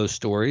get all those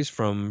stories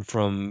from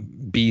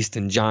Beast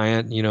and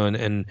Giant,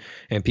 and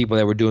people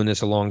that were doing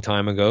this a long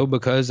time ago,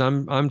 because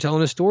I'm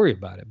telling a story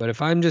about it. But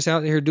if I'm just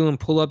out here doing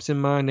pull-ups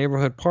in my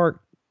neighborhood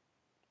park,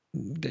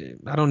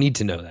 I don't need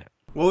to know that.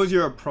 What was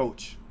your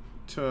approach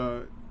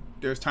to?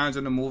 There's times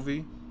in the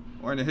movie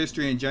or in the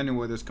history in general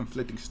where there's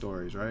conflicting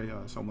stories, right?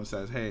 Someone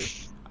says, "Hey,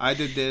 I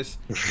did this,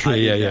 I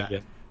did that." Yeah.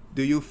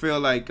 Do you feel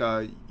like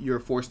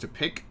you're forced to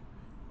pick?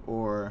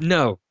 Or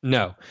no.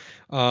 No.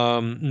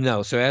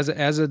 So as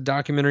a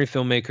documentary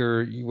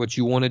filmmaker, what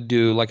you want to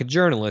do, like a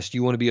journalist,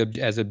 you want to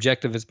be as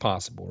objective as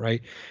possible,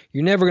 right?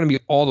 You're never going to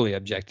be all the way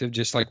objective.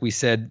 Just like we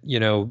said,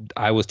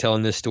 I was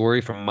telling this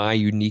story from my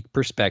unique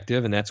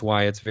perspective, and that's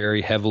why it's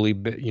very heavily,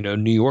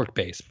 New York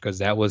based, because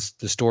that was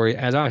the story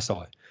as I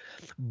saw it.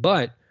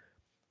 But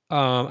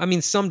I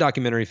mean, some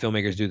documentary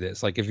filmmakers do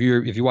this. Like, if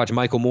you watch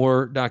Michael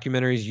Moore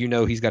documentaries,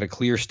 he's got a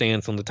clear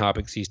stance on the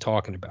topics he's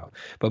talking about.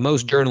 But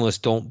most journalists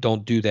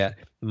don't do that.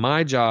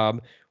 My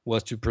job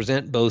was to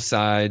present both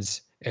sides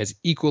as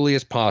equally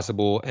as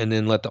possible, and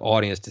then let the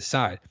audience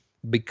decide.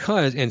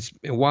 Because, and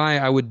why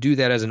I would do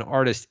that as an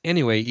artist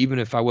anyway, even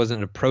if I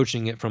wasn't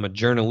approaching it from a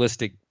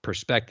journalistic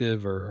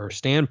perspective or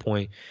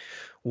standpoint,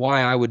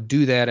 why I would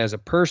do that as a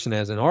person,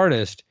 as an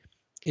artist,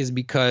 is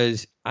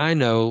because I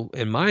know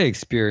in my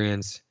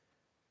experience,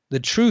 the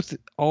truth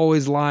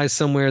always lies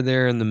somewhere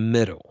there in the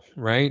middle,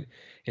 right?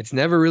 It's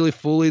never really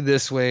fully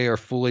this way or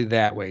fully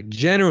that way.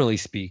 Generally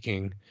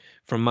speaking,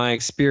 from my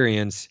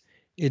experience,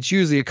 it's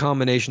usually a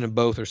combination of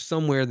both or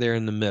somewhere there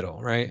in the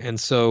middle, right? And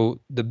so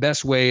the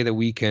best way that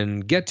we can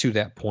get to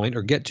that point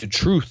or get to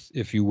truth,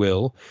 if you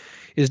will,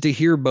 is to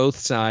hear both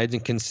sides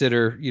and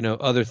consider,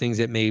 other things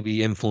that may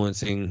be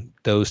influencing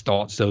those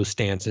thoughts, those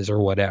stances, or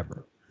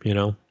whatever.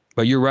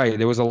 But you're right.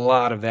 There was a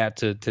lot of that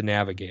to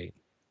navigate.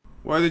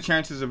 What are the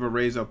chances of a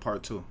Raise Up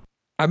Part 2?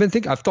 I've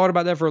thought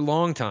about that for a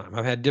long time.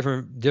 I've had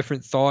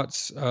different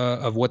thoughts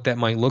of what that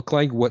might look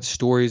like, what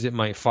stories it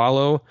might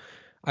follow.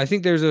 I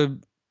think there's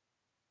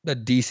a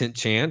decent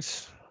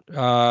chance.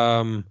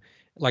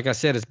 Like I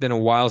said, it's been a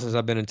while since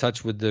I've been in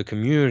touch with the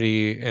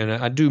community, and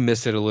I do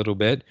miss it a little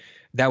bit.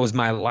 That was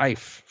my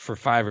life for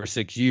 5 or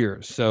 6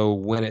 years. So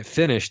when it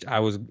finished,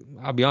 I'll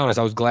be honest,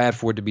 I was glad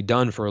for it to be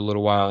done for a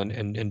little while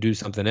and do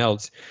something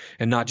else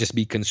and not just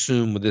be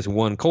consumed with this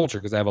one culture,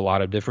 because I have a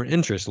lot of different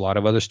interests, a lot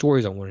of other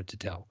stories I wanted to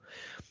tell.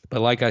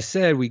 But like I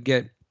said, we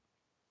get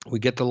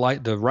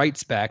the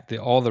rights back,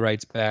 all the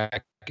rights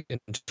back in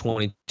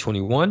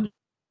 2021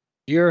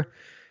 year.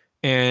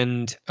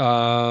 And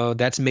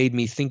that's made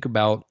me think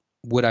about,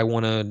 would I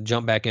want to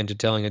jump back into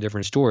telling a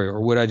different story, or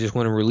would I just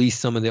want to release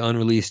some of the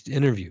unreleased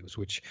interviews,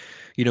 which,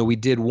 we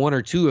did 1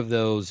 or 2 of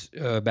those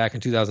back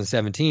in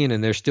 2017,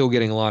 and they're still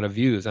getting a lot of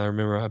views. I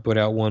remember I put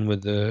out one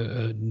with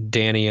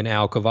Danny and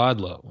Al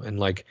Cavadlo, and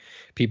like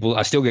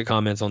I still get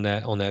comments on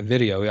that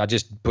video. I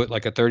just put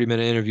like a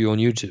 30-minute interview on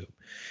YouTube.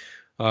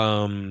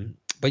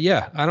 But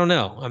yeah, I don't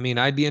know. I mean,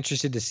 I'd be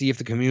interested to see if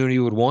the community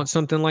would want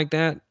something like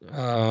that.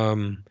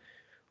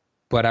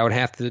 But I would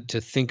have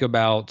to think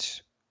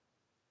about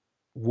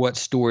what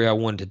story I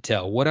wanted to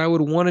tell. What I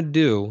would want to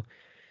do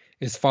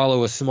is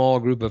follow a small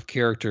group of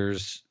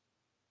characters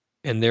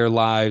and their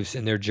lives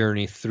and their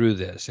journey through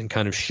this, and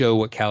kind of show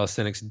what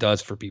calisthenics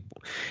does for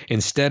people,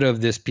 instead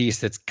of this piece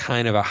that's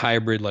kind of a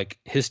hybrid, like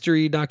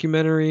history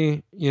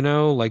documentary,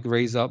 like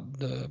Raise Up,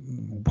 the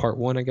part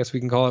 1, I guess we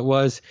can call it,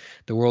 was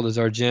The World Is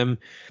Our Gym.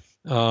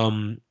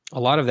 A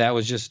lot of that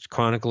was just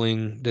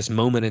chronicling this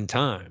moment in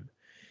time.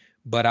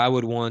 But I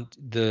would want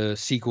the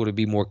sequel to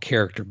be more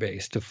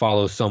character-based, to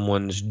follow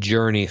someone's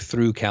journey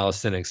through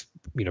calisthenics,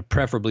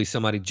 preferably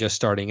somebody just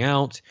starting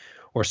out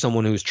or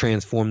someone who's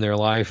transformed their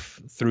life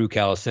through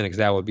calisthenics.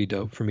 That would be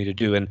dope for me to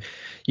do. And,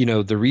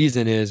 the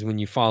reason is, when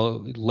you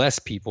follow less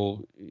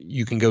people,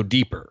 you can go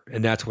deeper.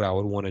 And that's what I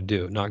would want to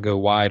do, not go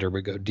wider,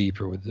 but go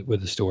deeper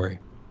with the story.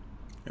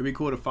 It'd be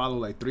cool to follow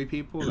like 3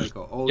 people, like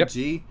an OG,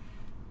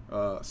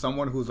 yep.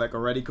 Someone who's like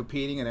already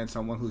competing, and then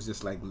someone who's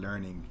just like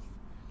learning.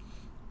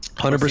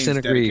 100%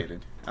 agree.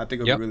 Dedicated. I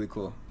think it'll be really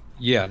cool.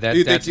 Yeah. Do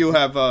you think you'll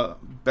have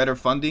better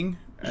funding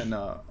and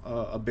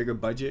a bigger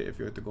budget if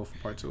you were to go for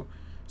part 2,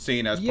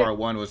 seeing as part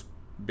 1 was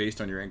based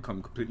on your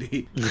income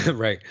completely?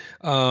 Right.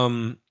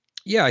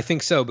 Yeah, I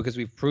think so, because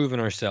we've proven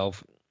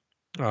ourselves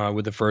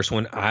with the first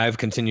one. I've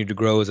continued to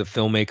grow as a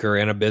filmmaker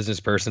and a business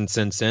person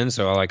since then.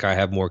 So I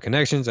have more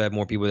connections. I have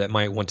more people that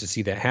might want to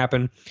see that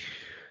happen.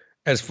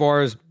 As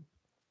far as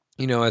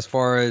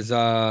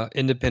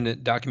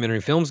independent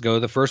documentary films go,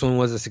 the first one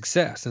was a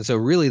success. And so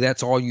really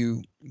that's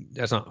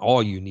not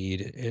all you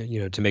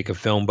need, to make a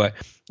film, but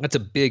that's a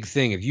big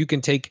thing. If you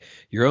can take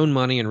your own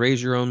money and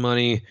raise your own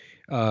money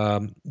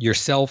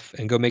yourself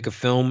and go make a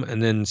film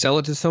and then sell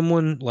it to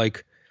someone,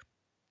 like,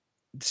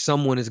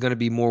 someone is going to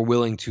be more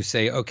willing to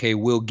say, okay,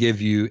 we'll give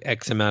you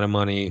X amount of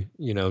money,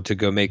 to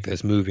go make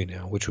this movie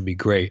now, which would be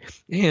great.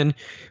 And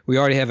we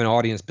already have an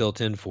audience built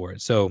in for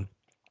it. So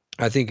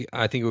I think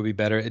it would be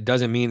better. It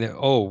doesn't mean that,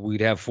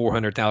 we'd have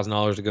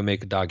 $400,000 to go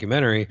make a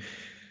documentary,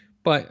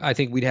 but I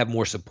think we'd have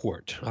more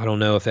support. I don't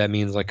know if that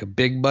means like a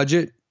big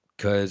budget,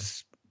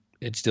 because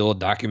it's still a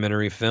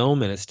documentary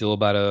film and it's still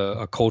about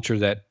a culture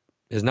that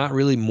is not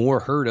really more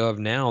heard of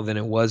now than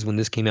it was when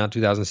this came out in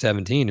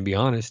 2017, to be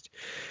honest.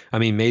 I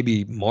mean,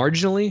 maybe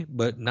marginally,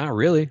 but not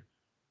really.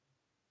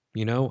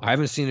 I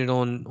haven't seen it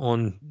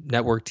on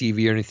network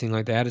TV or anything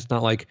like that. It's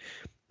not like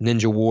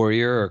Ninja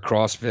Warrior or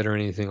CrossFit or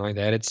anything like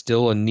that. It's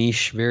still a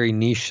niche, very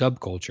niche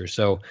subculture.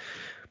 So,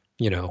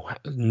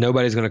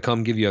 nobody's going to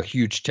come give you a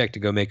huge check to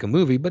go make a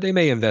movie, but they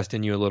may invest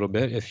in you a little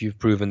bit if you've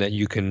proven that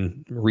you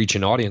can reach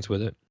an audience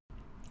with it.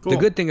 Cool. The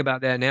good thing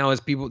about that now is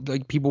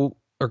people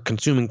are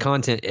consuming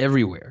content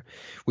everywhere.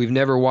 We've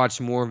never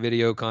watched more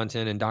video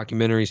content and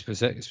documentaries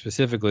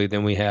specifically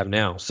than we have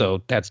now.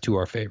 So that's to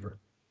our favor.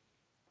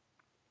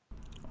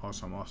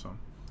 Awesome. All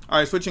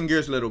right, switching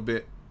gears a little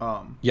bit.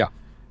 Yeah.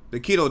 The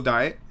keto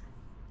diet.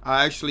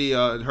 I actually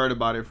heard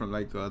about it from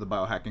the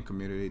biohacking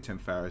community, Tim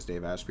Ferriss,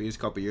 Dave Asprey, a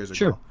couple years ago.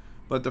 Sure.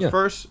 But the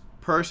first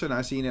person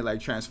I seen it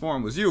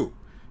transform was you.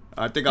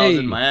 I think I was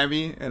in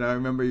Miami, and I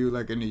remember you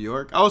in New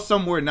York. I was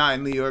somewhere not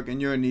in New York,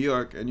 and you're in New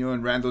York, and you're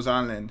in Randall's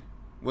Island.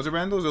 Was it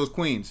Randall's? It was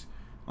Queens,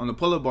 on the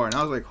pull-up bar, and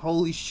I was like,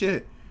 holy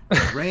shit,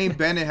 Rain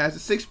Bennett has a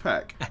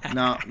 6-pack.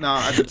 Now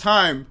at the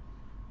time,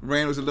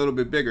 Rain was a little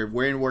bit bigger.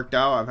 Rain worked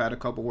out. I've had a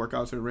couple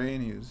workouts with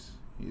Rain. He's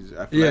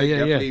Yeah, athletic, yeah, yeah.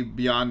 definitely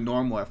beyond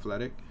normal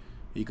athletic.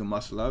 He can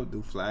muscle up,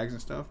 do flags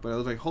and stuff. But I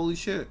was like, holy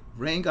shit,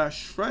 Rain got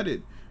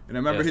shredded. And I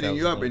remember Yes, that hitting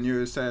was you up, nice. and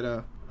you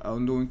said,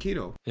 I'm doing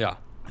keto. Yeah.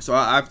 So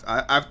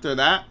after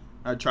that,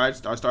 I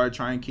started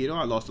trying keto.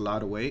 I lost a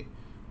lot of weight.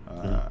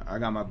 I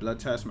got my blood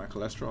test, my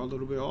cholesterol a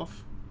little bit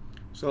off.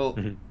 So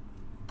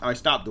I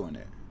stopped doing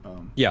it.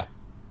 Yeah.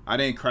 I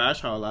didn't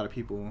crash how a lot of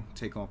people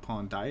take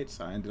upon diets.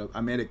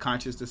 I made a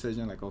conscious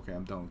decision, like, okay,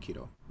 I'm done with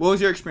keto. What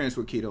was your experience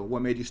with keto?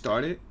 What made you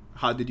start it?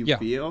 How did you Yeah.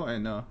 feel?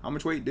 And how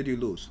much weight did you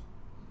lose?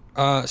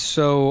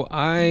 So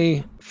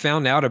I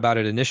found out about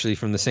it initially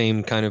from the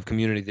same kind of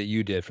community that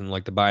you did, from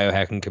like the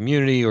biohacking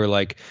community or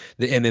like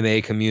the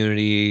MMA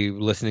community,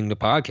 listening to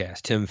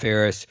podcasts, Tim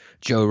Ferriss,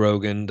 Joe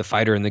Rogan, The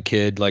Fighter and the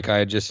Kid. Like I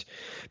had just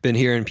been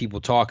hearing people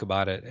talk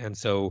about it. And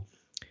so,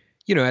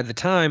 at the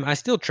time I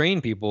still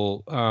train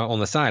people on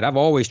the side. I've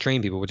always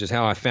trained people, which is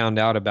how I found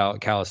out about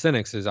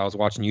calisthenics. Is I was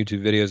watching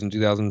YouTube videos in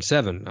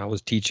 2007. I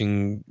was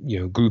teaching,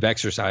 group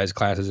exercise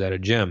classes at a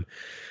gym,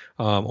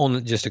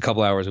 on just a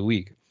couple hours a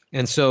week.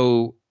 And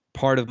so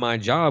part of my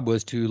job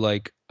was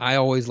to I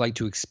always like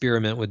to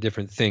experiment with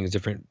different things,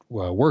 different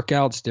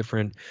workouts,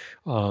 different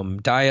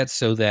diets,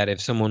 so that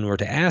if someone were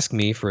to ask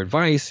me for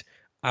advice,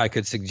 I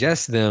could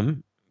suggest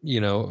them,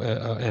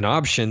 an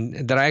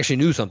option that I actually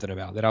knew something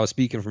about, that I was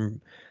speaking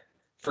from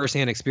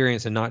firsthand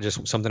experience and not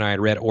just something I had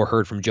read or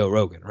heard from Joe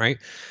Rogan. Right.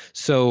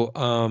 So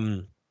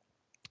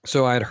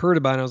I had heard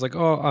about it. I was like,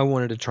 oh, I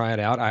wanted to try it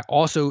out. I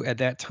also at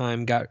that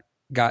time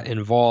got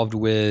involved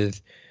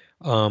with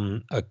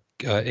a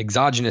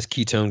exogenous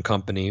ketone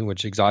company,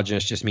 which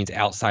exogenous just means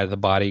outside of the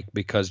body,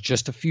 because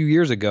just a few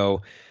years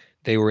ago,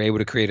 they were able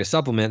to create a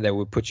supplement that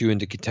would put you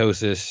into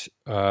ketosis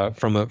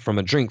from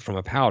a drink, from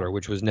a powder,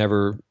 which was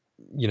never,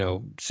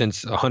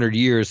 since 100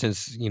 years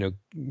since,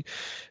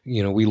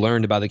 we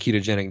learned about the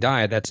ketogenic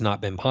diet, that's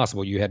not been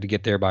possible. You had to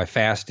get there by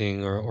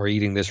fasting or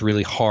eating this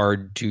really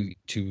hard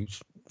to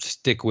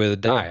stick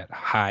with diet,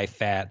 high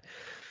fat,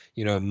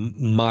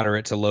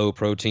 moderate to low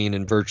protein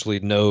and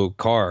virtually no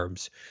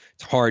carbs.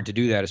 It's hard to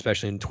do that,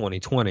 especially in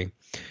 2020.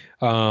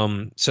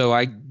 So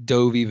I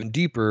dove even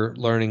deeper,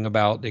 learning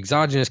about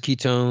exogenous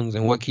ketones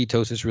and what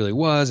ketosis really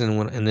was,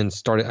 and then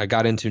I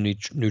got into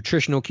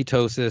nutritional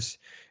ketosis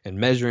and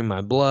measuring my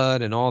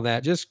blood and all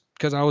that, just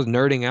because I was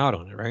nerding out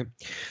on it, right?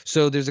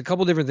 So there's a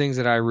couple different things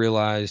that I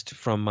realized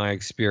from my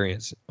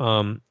experience.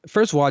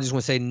 First of all, I just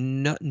want to say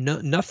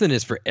nothing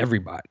is for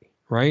everybody,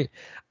 right?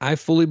 I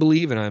fully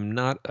believe, and I'm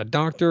not a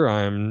doctor,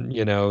 I'm,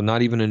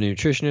 not even a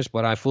nutritionist,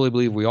 but I fully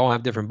believe we all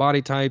have different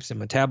body types and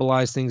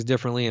metabolize things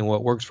differently, and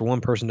what works for one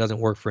person doesn't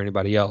work for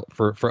anybody else,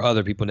 for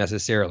other people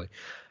necessarily.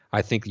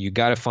 I think you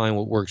got to find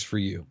what works for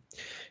you.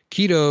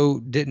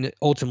 Keto didn't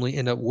ultimately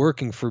end up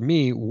working for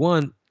me.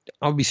 One,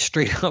 I'll be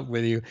straight up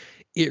with you,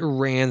 it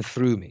ran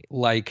through me.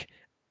 Like,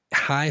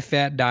 high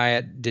fat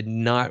diet did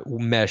not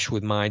mesh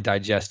with my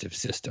digestive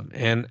system,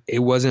 and it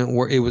was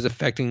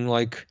affecting,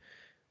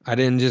 I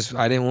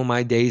didn't want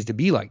my days to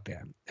be like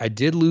that. I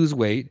did lose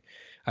weight.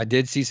 I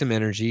did see some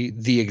energy.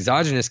 The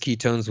exogenous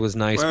ketones was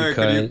nice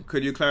because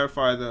could you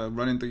clarify the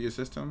running through your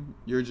system?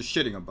 You're just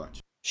shitting a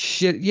bunch.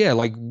 shit, yeah,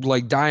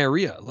 like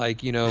diarrhea,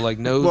 no, What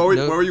no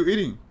were you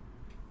eating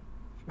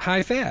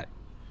high fat.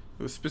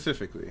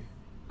 specifically?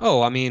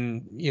 Oh, I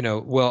mean,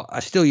 well, I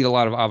still eat a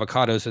lot of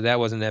avocado, so that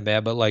wasn't that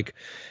bad. But like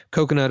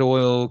coconut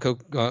oil,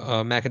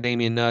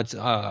 macadamia nuts,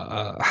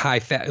 high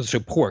fat, so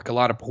pork, a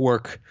lot of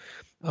pork,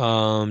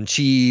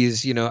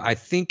 cheese. I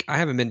think I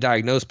haven't been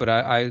diagnosed, but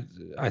I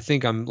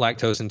think I'm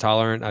lactose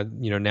intolerant.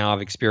 Now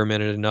I've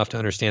experimented enough to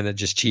understand that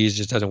just cheese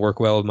just doesn't work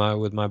well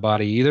with my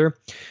body either.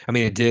 I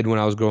mean, it did when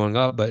I was growing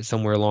up, but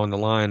somewhere along the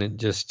line, it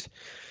just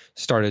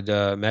started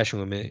meshing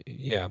with me.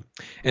 Yeah, Were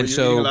and you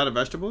eating a so. lot of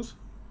vegetables?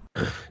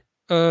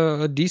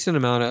 A decent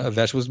amount of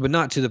vegetables, but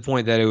not to the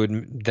point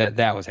that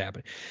that was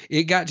happening.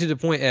 It got to the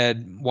point,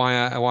 Ed,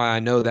 why I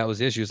know that was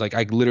the issue is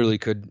I literally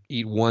could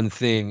eat one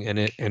thing and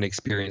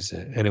experience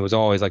it, and it was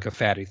always like a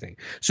fatty thing.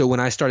 So when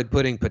I started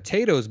putting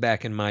potatoes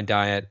back in my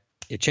diet,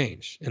 it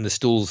changed and the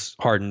stools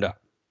hardened up.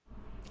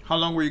 How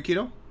long were you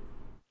keto?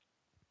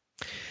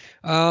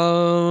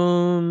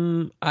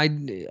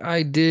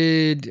 I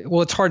did,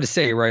 well, it's hard to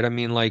say, right? I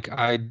mean,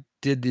 I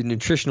did the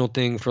nutritional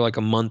thing for like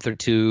a month or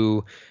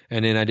two,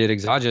 and then I did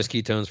exogenous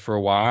ketones for a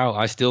while.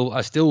 I still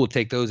will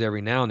take those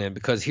every now and then,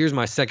 because here's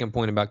my second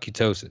point about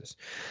ketosis.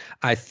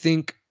 I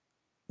think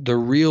the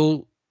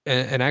real,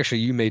 and actually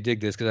you may dig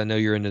this because I know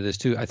you're into this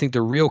too. I think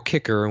the real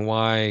kicker and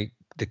why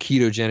the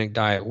ketogenic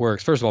diet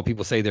works. First of all,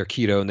 people say they're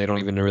keto and they don't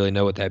even really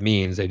know what that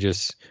means. They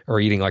just are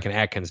eating like an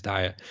Atkins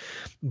diet.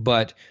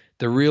 But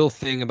the real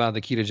thing about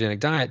the ketogenic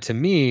diet to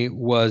me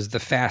was the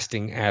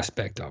fasting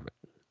aspect of it.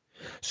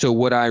 So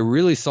what I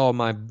really saw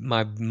my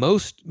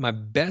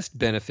best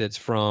benefits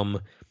from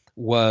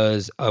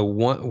was a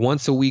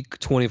once a week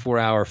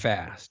 24-hour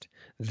fast.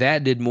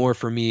 That did more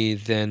for me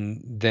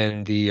than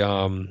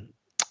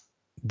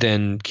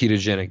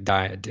ketogenic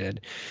diet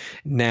did.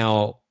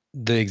 Now,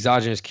 the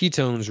exogenous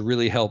ketones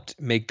really helped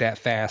make that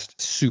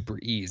fast super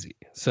easy.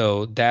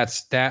 So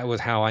that was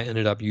how I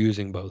ended up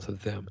using both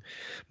of them.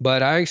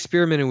 But I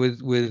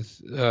experimented with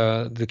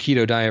the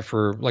keto diet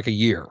for like a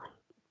year.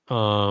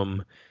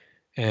 Um,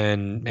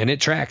 and it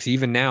tracks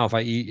even now.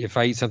 If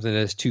I eat something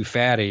that's too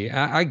fatty,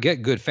 I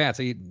get good fats.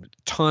 I eat a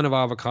ton of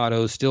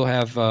avocados, still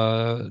have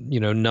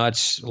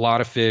nuts, a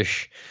lot of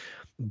fish,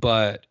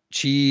 but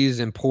cheese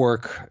and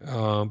pork.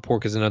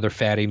 Pork is another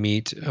fatty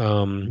meat.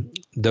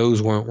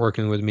 Those weren't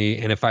working with me.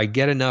 And if I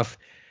get enough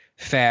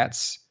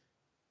fats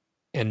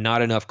and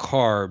not enough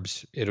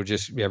carbs, it'll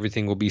just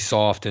everything will be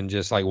soft and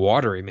just like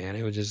watery, man.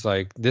 It was just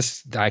like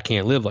this. I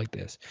can't live like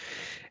this.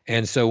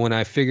 And so when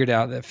I figured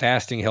out that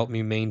fasting helped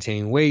me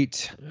maintain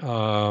weight,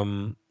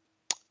 and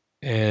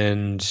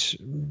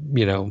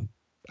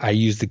I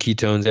use the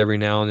ketones every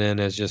now and then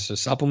as just a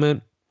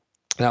supplement,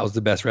 that was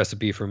the best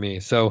recipe for me.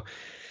 So,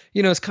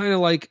 it's kind of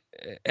like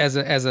as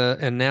a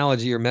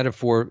analogy or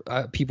metaphor,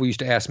 people used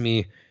to ask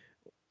me,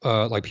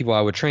 like people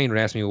I would train would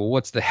ask me, well,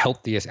 what's the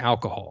healthiest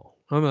alcohol?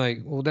 I'm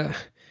like, well,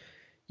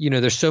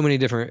 there's so many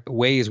different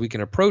ways we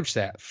can approach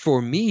that. For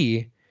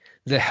me,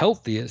 the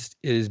healthiest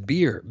is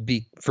beer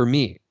for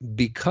me,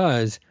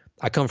 because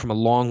I come from a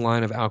long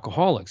line of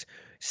alcoholics.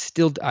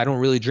 Still, I don't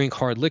really drink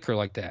hard liquor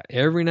like that.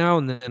 Every now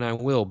and then I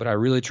will, but I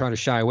really try to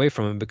shy away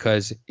from it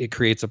because it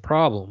creates a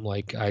problem.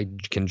 Like I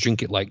can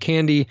drink it like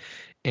candy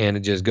and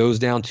it just goes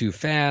down too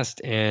fast.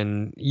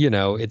 And,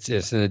 it's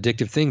an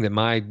addictive thing that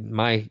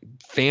my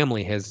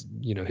family has,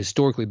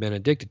 historically been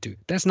addicted to.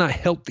 That's not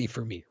healthy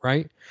for me,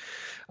 right?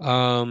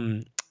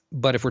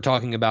 But if we're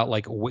talking about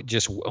like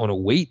just on a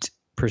weight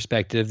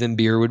perspective, then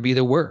beer would be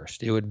the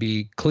worst. It would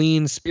be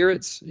clean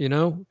spirits,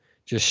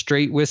 just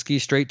straight whiskey,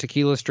 straight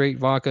tequila, straight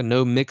vodka,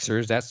 no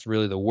mixers. That's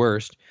really the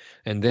worst.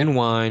 And then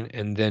wine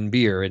and then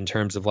beer in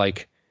terms of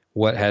like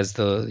what has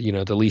the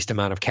least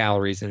amount of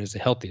calories and is the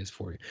healthiest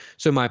for you.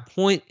 So my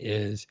point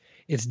is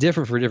it's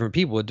different for different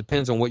people. It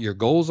depends on what your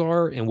goals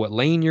are and what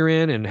lane you're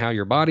in and how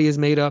your body is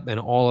made up and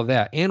all of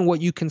that and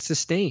what you can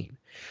sustain.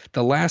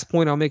 The last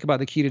point I'll make about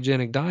the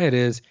ketogenic diet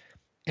is,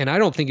 and I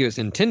don't think it was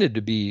intended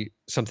to be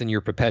something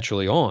you're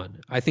perpetually on.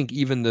 I think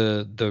even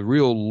the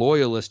real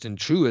loyalist and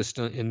truest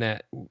in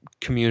that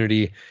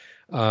community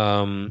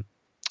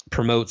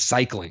promote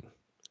cycling.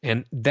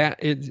 And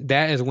that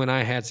is when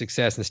I had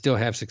success and still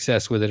have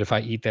success with it if I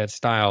eat that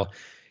style,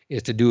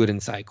 is to do it in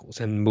cycles.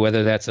 And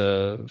whether that's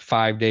a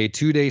 5-day,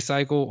 2-day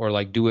cycle or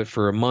like do it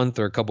for a month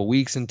or a couple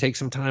weeks and take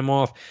some time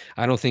off,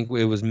 I don't think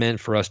it was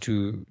meant for us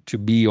to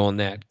be on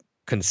that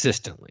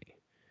consistently.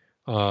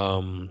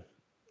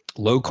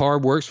 Low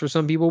carb works for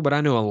some people, but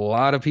I know a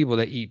lot of people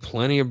that eat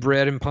plenty of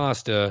bread and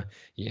pasta,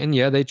 and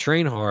yeah, they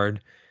train hard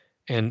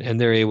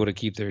and they're able to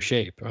keep their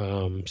shape.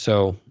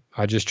 So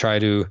I just try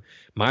to,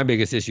 my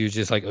biggest issue is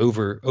just like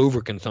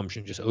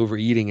overconsumption, just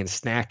overeating and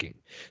snacking.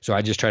 So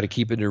I just try to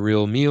keep it to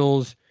real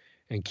meals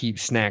and keep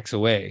snacks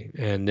away.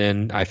 And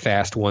then I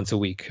fast once a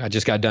week. I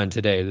just got done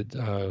today,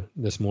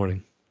 this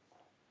morning.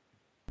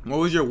 What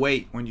was your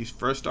weight when you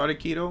first started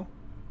keto?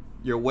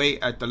 Your weight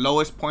at the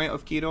lowest point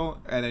of keto,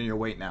 and then your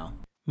weight now?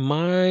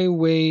 My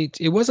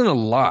weight, it wasn't a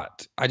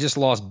lot. I just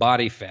lost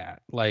body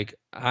fat. Like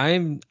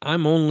I'm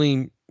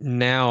only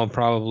now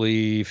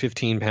probably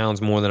 15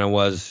 pounds more than I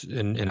was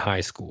in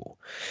high school.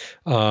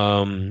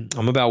 I'm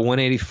about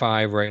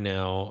 185 right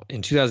now.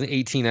 In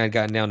 2018, I had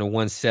gotten down to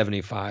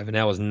 175, and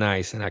that was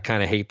nice. And I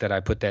kind of hate that I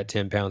put that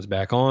 10 pounds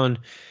back on.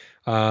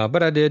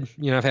 But I did.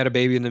 I've had a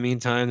baby in the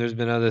meantime. There's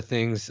been other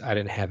things. I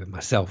didn't have it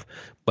myself,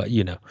 but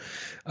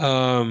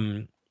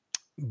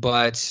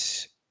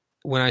but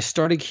when I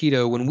started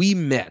keto, when we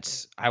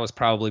met, I was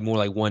probably more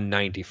like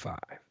 195.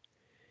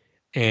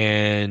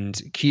 And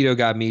keto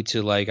got me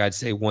to like, I'd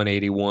say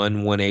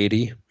 181,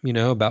 180,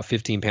 about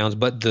 15 pounds.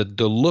 But the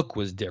look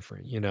was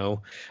different,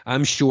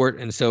 I'm short.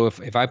 And so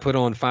if I put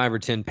on 5 or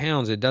 10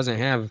 pounds, it doesn't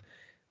have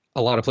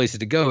a lot of places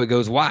to go. It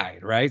goes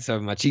wide, right? So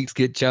my cheeks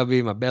get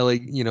chubby, my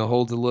belly,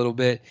 holds a little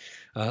bit,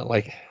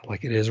 like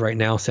it is right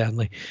now,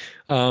 sadly.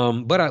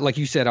 But like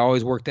you said, I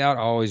always worked out.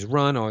 I always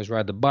run. I always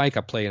ride the bike.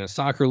 I play in a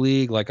soccer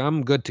league. Like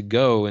I'm good to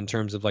go in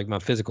terms of like my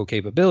physical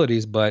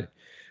capabilities. But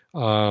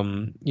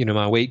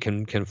my weight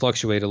can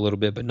fluctuate a little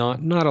bit, but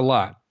not a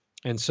lot.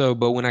 And so,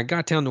 but when I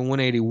got down to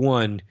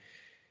 181,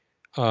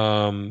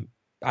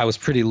 I was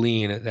pretty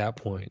lean at that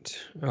point.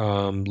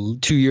 2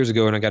 years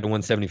ago, when I got to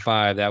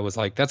 175,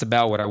 that's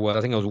about what I was.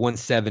 I think I was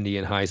 170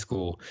 in high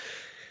school.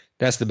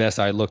 That's the best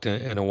I looked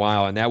in a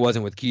while. And that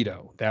wasn't with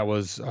keto. That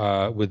was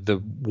with the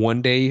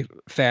 1-day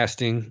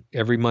fasting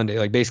every Monday.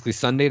 Like basically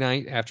Sunday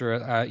night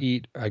after I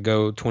eat, I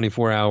go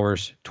 24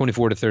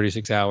 to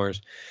 36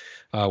 hours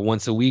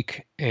once a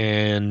week.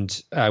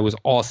 And I was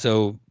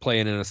also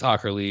playing in a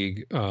soccer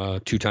league 2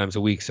 times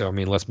a week. So, I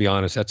mean, let's be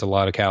honest, that's a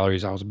lot of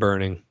calories I was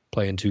burning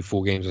playing 2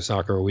 full games of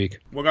soccer a week.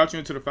 What got you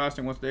into the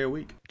fasting 1 day a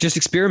week? Just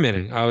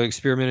experimenting. I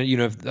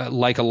experimented,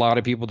 like a lot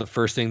of people, the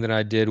first thing that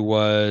I did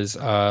was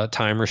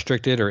time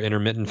restricted or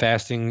intermittent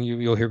fasting,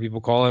 you'll hear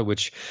people call it,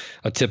 which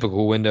a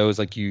typical window is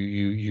like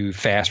you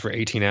fast for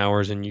 18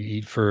 hours and you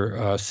eat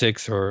for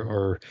 6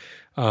 or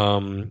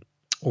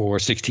or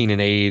 16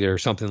 and 8 or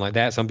something like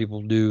that. Some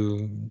people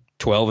do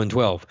 12 and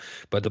 12.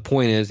 But the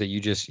point is that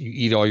you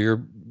eat all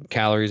your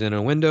calories in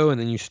a window and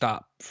then you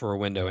stop for a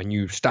window and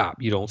you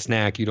stop. You don't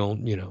snack, you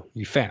don't,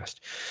 you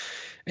fast.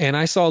 And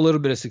I saw a little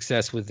bit of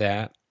success with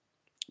that.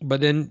 But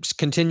then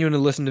continuing to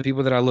listen to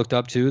people that I looked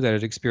up to that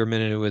had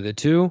experimented with it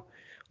too.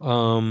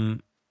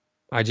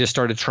 I just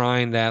started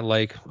trying that.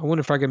 Like, I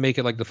wonder if I could make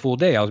it like the full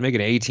day. I was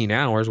making it 18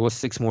 hours. What's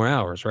 6 more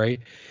hours,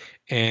 right?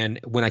 And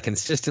when I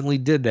consistently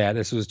did that,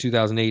 this was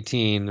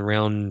 2018,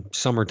 around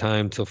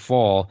summertime to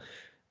fall.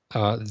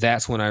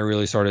 That's when I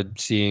really started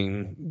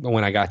seeing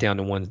when I got down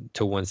to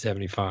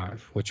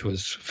 175, which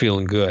was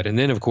feeling good. And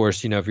then, of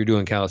course, if you're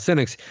doing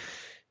calisthenics,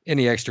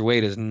 any extra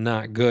weight is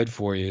not good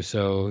for you.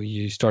 So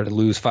you start to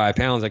lose 5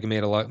 pounds. That can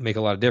make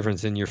a lot of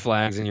difference in your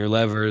flags and your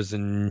levers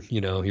and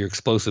your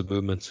explosive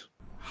movements.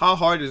 How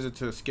hard is it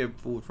to skip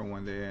food for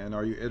one day? And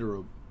are you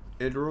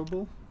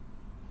iterable?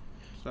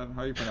 Is that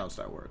how you pronounce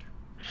that word?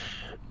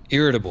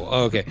 Irritable.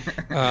 Oh, okay.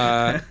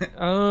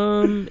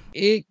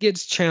 It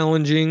gets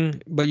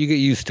challenging, but you get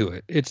used to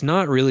it. It's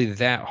not really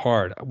that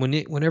hard.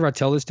 Whenever I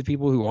tell this to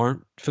people who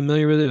aren't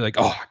familiar with it, they're like,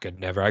 oh,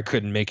 I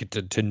couldn't make it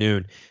to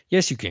noon.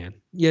 Yes, you can.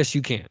 Yes,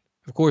 you can.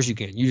 Of course you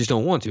can. You just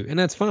don't want to. And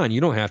that's fine.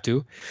 You don't have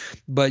to,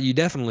 but you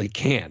definitely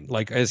can.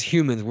 Like, as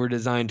humans, we're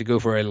designed to go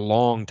for a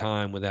long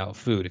time without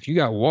food. If you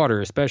got water,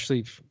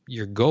 especially,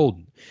 you're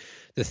golden.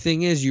 The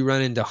thing is, you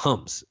run into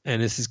humps,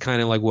 and this is kind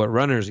of like what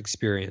runners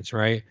experience,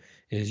 right?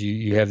 Is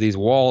you have these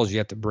walls you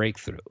have to break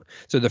through.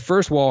 So the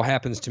first wall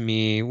happens to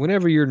me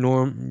whenever you're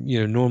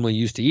normally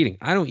used to eating.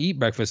 I don't eat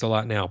breakfast a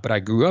lot now, but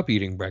I grew up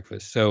eating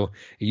breakfast, so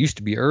it used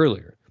to be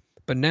earlier.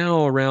 But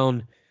now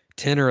around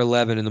 10 or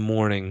 11 in the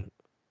morning,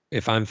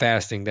 if I'm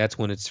fasting, that's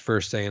when it's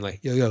first saying like,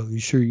 yo, you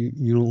sure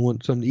you don't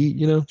want something to eat?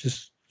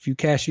 Just a few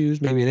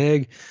cashews, maybe an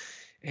egg,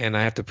 and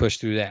I have to push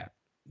through that.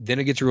 Then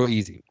it gets real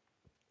easy.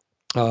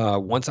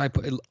 Honestly,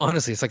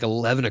 it's like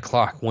 11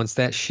 o'clock. Once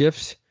that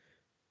shifts,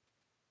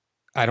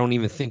 I don't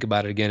even think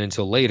about it again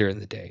until later in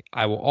the day.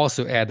 I will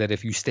also add that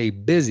if you stay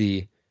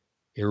busy,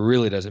 it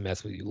really doesn't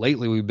mess with you.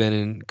 Lately, we've been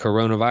in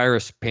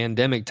coronavirus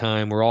pandemic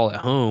time. We're all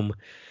at home.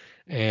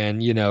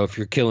 And, if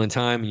you're killing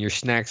time and your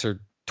snacks are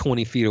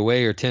 20 feet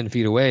away or 10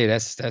 feet away,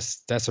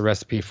 that's a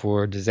recipe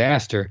for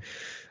disaster.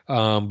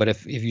 But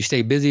if you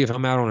stay busy, if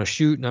I'm out on a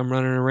shoot and I'm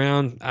running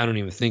around, I don't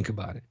even think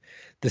about it.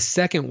 The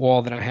second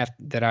wall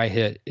that I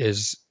hit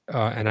is,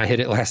 and I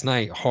hit it last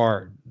night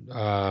hard.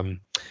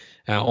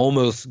 I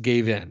almost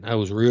gave in. I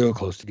was real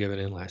close to giving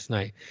in last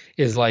night.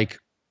 Is like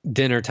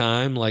dinner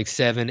time, like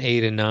 7,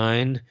 8, and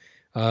 9.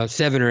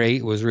 7 or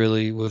 8 was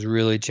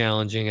really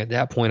challenging. At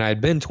that point, I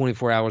had been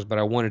 24 hours, but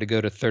I wanted to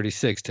go to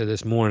 36 to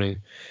this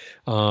morning.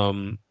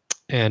 But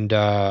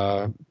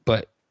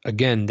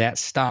again, that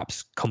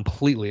stops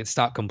completely. It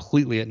stopped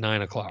completely at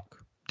 9 o'clock.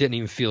 Didn't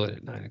even feel it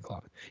at 9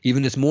 o'clock.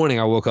 Even this morning,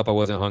 I woke up, I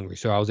wasn't hungry.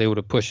 So I was able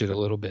to push it a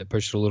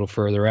little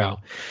further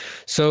out.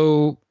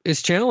 So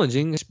it's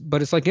challenging,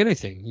 but it's like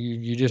anything.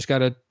 You just got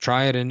to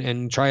try it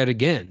and try it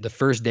again. The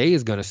first day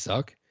is going to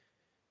suck,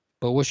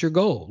 but what's your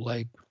goal?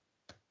 Like,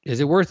 is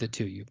it worth it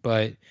to you?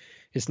 But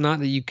it's not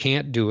that you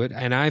can't do it.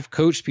 And I've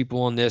coached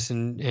people on this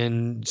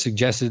and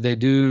suggested they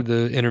do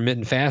the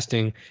intermittent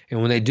fasting. And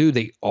when they do,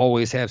 they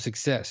always have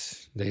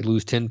success. They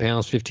lose 10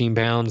 pounds, 15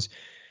 pounds.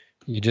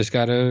 You just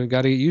gotta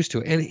get used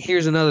to it. And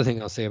here's another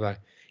thing I'll say about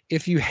it.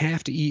 If you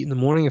have to eat in the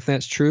morning, if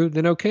that's true,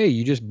 then okay,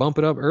 you just bump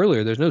it up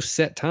earlier. There's no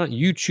set time.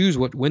 You choose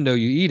what window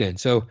you eat in.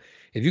 So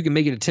if you can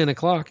make it at 10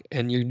 o'clock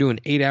and you're doing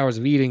 8 hours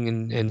of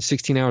eating and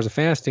 16 hours of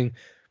fasting,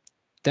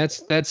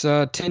 that's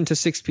 10 to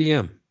 6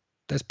 p.m.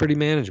 That's pretty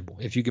manageable.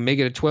 If you can make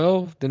it at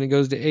 12, then it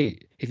goes to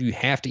 8. If you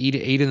have to eat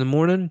at 8 in the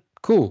morning,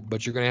 cool.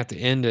 But you're going to have to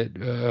end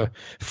at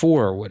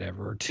 4 or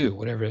whatever, or 2,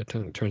 whatever it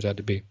turns out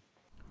to be.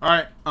 All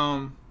right.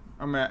 I'm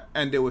going to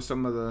end it with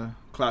some of the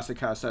classic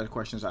calisthenics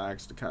questions I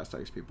asked the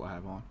calisthenics people I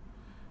have on.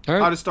 All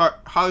right.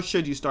 How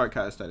should you start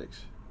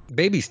calisthenics?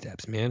 Baby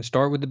steps, man.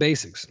 Start with the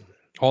basics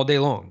all day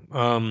long.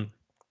 A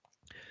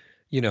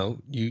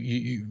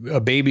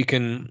baby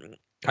can,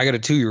 I got a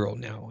 2-year-old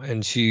now,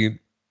 and she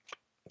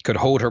could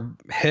hold her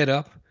head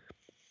up,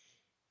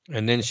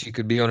 and then she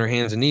could be on her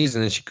hands and knees,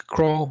 and then she could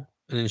crawl,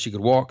 and then she could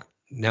walk.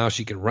 Now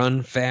she can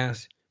run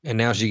fast, and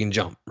now she can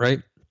jump,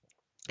 right?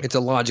 It's a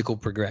logical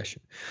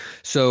progression.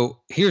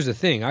 So here's the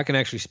thing. I can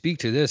actually speak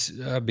to this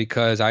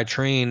because I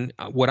train.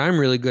 What I'm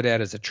really good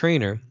at as a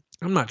trainer,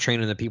 I'm not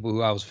training the people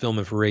who I was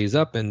filming for Raise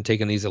Up and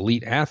taking these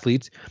elite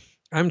athletes.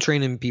 I'm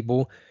training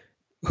people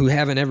who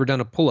haven't ever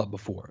done a pull-up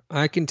before.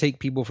 I can take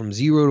people from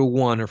 0 to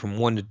 1 or from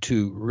 1 to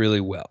 2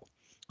 really well.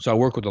 So I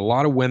work with a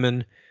lot of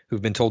women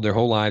who've been told their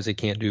whole lives they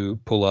can't do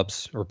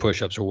pull-ups or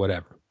push-ups or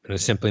whatever. And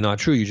it's simply not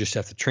true. You just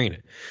have to train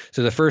it.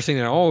 So the first thing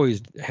that I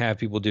always have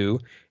people do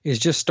is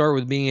just start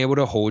with being able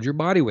to hold your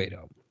body weight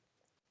up.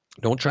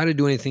 Don't try to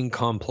do anything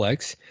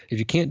complex. If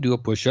you can't do a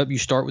push-up, you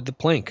start with the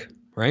plank,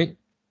 right?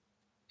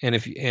 And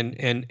if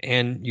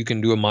and you can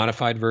do a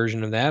modified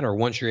version of that, or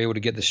once you're able to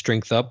get the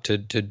strength up to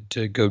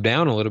go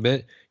down a little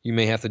bit, you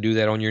may have to do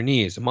that on your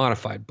knees, a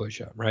modified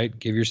push-up, right?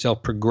 Give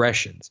yourself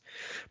progressions.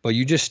 But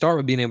you just start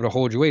with being able to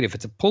hold your weight. If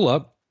it's a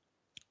pull-up,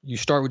 you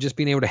start with just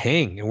being able to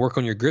hang and work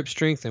on your grip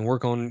strength and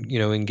work on,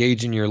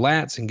 engaging your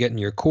lats and getting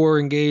your core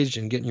engaged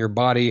and getting your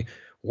body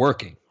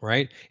working,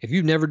 right? If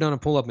you've never done a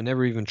pull-up and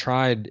never even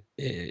tried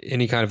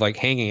any kind of like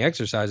hanging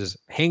exercises,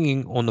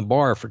 hanging on the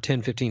bar for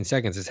 10, 15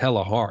 seconds is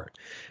hella hard.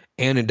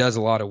 And it does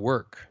a lot of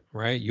work,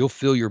 right? You'll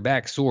feel your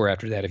back sore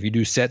after that. If you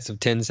do sets of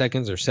 10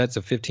 seconds or sets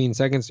of 15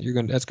 seconds,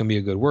 that's going to be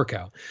a good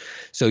workout.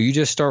 So you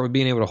just start with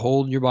being able to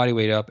hold your body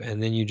weight up,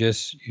 and then you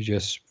just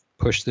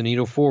push the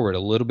needle forward a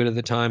little bit at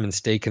a time and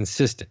stay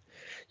consistent.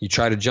 You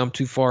try to jump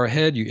too far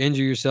ahead, you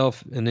injure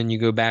yourself, and then you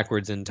go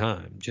backwards in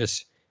time.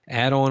 Just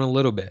add on a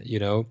little bit,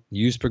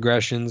 use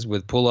progressions.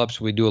 With pull-ups,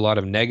 we do a lot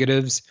of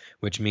negatives,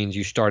 which means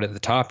you start at the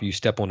top, you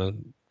step on a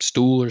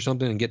stool or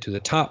something and get to the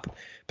top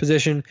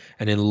position,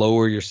 and then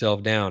lower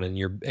yourself down, and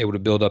you're able to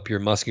build up your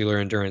muscular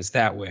endurance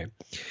that way.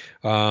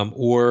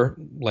 Or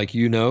like,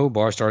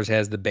 Barstars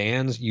has the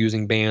bands.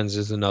 Using bands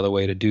is another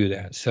way to do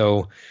that.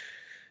 So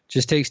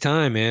just takes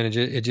time, man.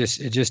 It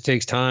just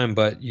takes time,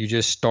 but you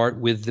just start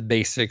with the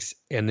basics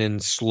and then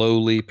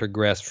slowly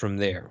progress from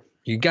there.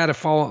 You got to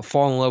fall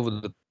in love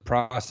with the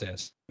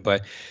process.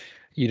 But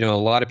a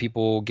lot of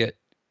people get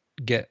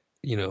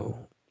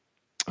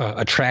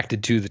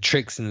attracted to the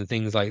tricks and the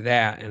things like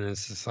that, and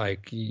it's just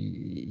like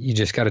you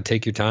just got to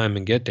take your time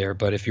and get there.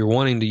 But if you're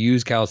wanting to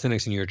use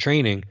calisthenics in your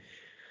training,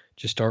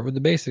 just start with the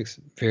basics.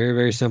 Very,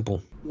 very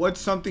simple.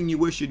 What's something you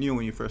wish you knew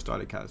when you first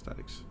started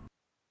calisthenics?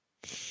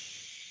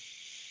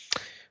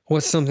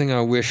 What's something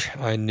I wish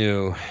I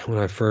knew when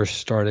I first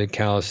started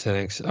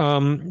calisthenics?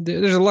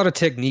 There's a lot of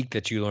technique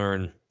that you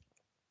learn,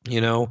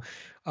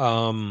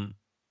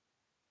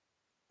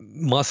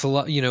 muscle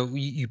up,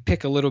 you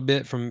pick a little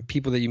bit from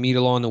people that you meet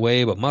along the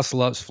way, but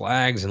muscle ups,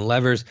 flags, and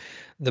levers,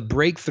 the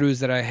breakthroughs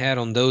that I had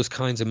on those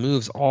kinds of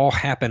moves all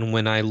happened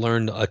when I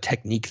learned a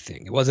technique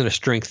thing. It wasn't a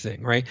strength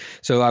thing, right?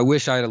 So I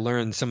wish I had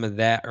learned some of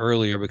that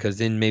earlier, because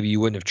then maybe you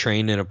wouldn't have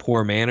trained in a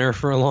poor manner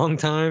for a long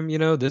time.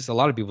 A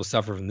lot of people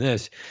suffer from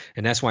this,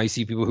 and that's why you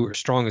see people who are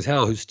strong as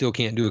hell who still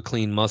can't do a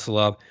clean muscle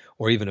up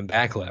or even a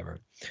back lever.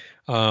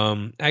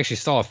 I actually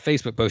saw a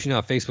Facebook post.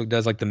 How Facebook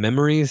does like the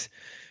memories.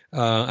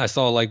 I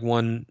saw like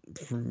one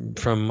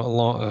from a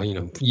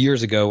long,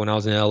 years ago when I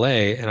was in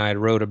LA, and I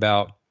wrote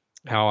about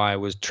how I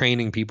was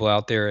training people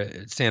out there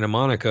at Santa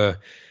Monica.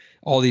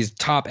 All these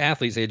top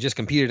athletes, they had just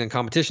competed in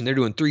competition. They're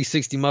doing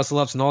 360 muscle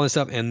ups and all this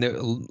stuff, and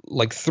they're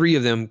like three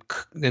of them,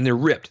 and they're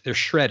ripped, they're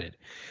shredded,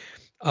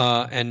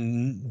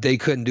 and they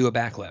couldn't do a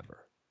back lever.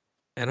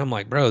 And I'm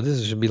like, bro,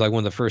 this should be like one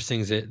of the first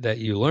things that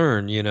you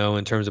learn,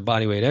 in terms of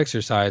body weight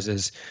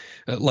exercises,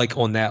 like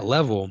on that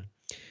level.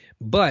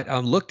 But I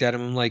looked at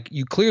him, I'm like,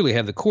 you clearly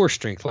have the core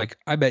strength. Like,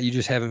 I bet you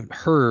just haven't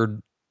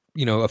heard,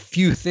 a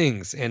few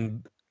things.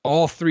 And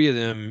all three of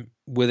them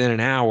within an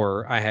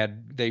hour,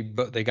 they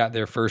got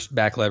their first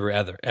back lever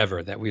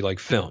ever that we like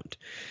filmed.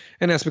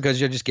 And that's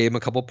because I just gave them a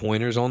couple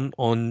pointers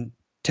on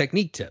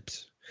technique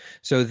tips.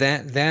 So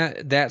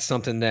that's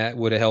something that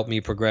would have helped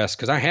me progress,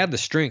 because I had the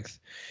strength.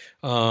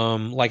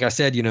 Like I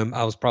said,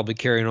 I was probably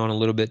carrying on a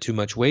little bit too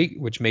much weight,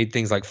 which made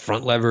things like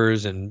front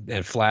levers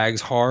and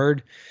flags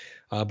hard.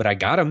 But I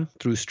got them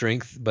through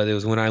strength. But it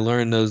was when I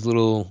learned those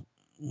little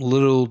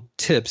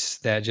tips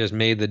that just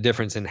made the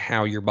difference in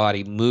how your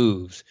body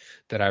moves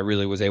that I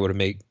really was able to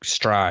make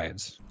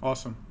strides.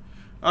 Awesome.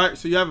 All right,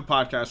 so you have a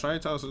podcast,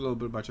 right? Tell us a little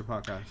bit about your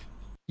podcast.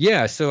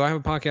 Yeah, so I have a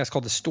podcast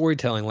called The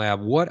Storytelling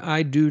Lab. What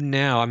I do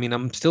now,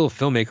 I'm still a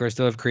filmmaker. I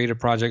still have creative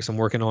projects I'm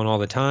working on all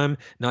the time,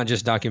 not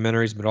just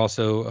documentaries, but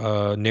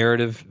also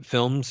narrative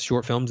films,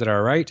 short films that I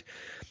write.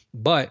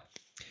 But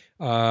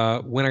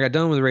when I got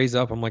done with Raise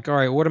Up, I'm like, all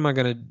right, what am I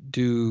going to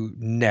do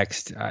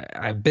next?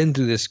 I've been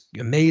through this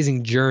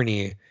amazing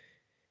journey.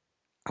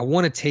 I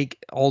want to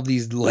take all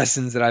these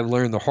lessons that I've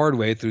learned the hard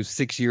way through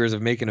 6 years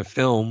of making a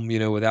film,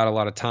 without a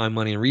lot of time,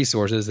 money, and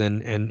resources,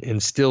 and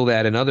instill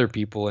that in other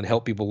people and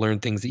help people learn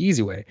things the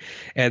easy way.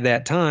 At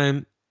that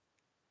time,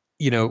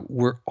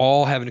 we're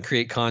all having to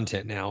create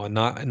content now, and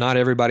not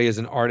everybody is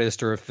an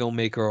artist or a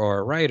filmmaker or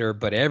a writer,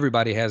 but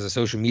everybody has a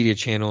social media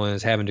channel and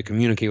is having to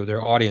communicate with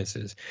their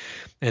audiences.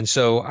 And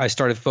so I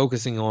started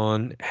focusing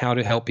on how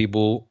to help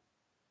people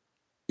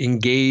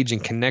engage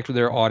and connect with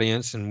their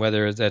audience, and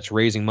whether that's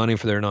raising money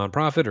for their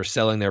nonprofit or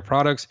selling their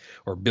products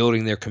or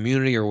building their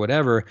community or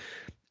whatever,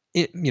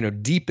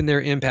 deepen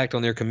their impact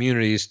on their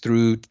communities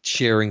through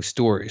sharing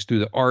stories, through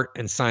the art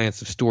and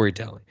science of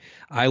storytelling.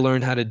 I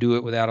learned how to do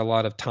it without a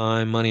lot of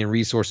time, money, and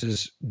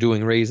resources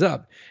doing Raise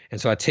Up. And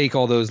so I take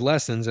all those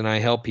lessons and I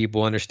help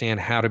people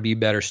understand how to be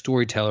better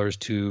storytellers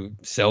to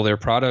sell their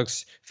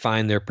products,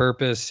 find their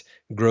purpose,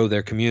 grow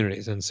their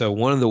communities. And so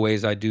one of the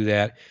ways I do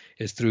that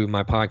is through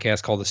my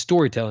podcast called The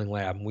Storytelling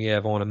Lab. We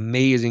have on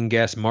amazing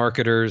guest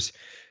marketers,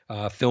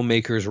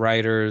 filmmakers,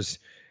 writers,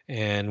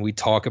 and we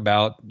talk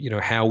about,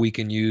 how we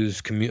can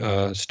use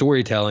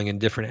storytelling in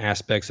different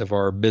aspects of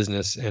our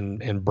business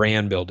and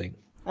brand building.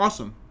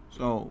 Awesome.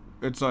 So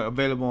it's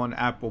available on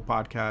Apple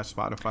Podcasts,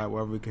 Spotify,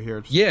 wherever we could hear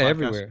it. Yeah, Podcasts.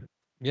 everywhere.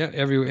 Yeah,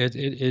 everywhere.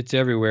 It's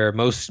everywhere.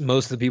 Most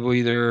of the people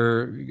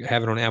either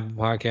have it on Apple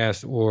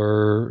Podcasts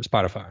or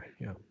Spotify.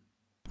 Yeah.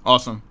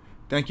 Awesome.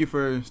 Thank you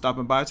for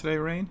stopping by today,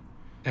 Rain.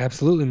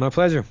 Absolutely, my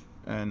pleasure.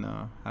 And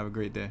have a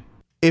great day.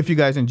 If you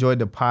guys enjoyed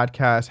the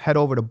podcast, head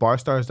over to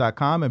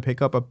barstars.com and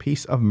pick up a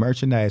piece of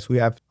merchandise. We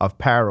have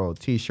apparel,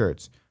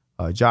 t-shirts,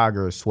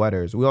 joggers,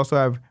 sweaters. We also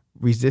have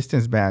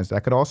resistance bands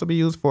that could also be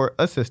used for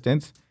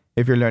assistance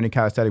if you're learning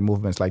calisthenic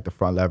movements like the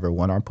front lever,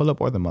 one arm pull-up,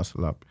 or the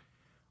muscle up.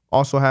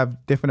 Also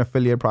have different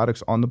affiliate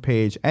products on the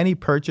page. Any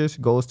purchase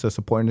goes to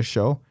supporting the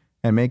show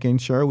and making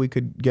sure we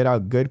could get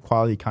out good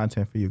quality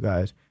content for you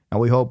guys. And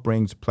we hope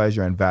brings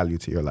pleasure and value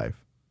to your life.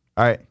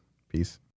 All right. Peace.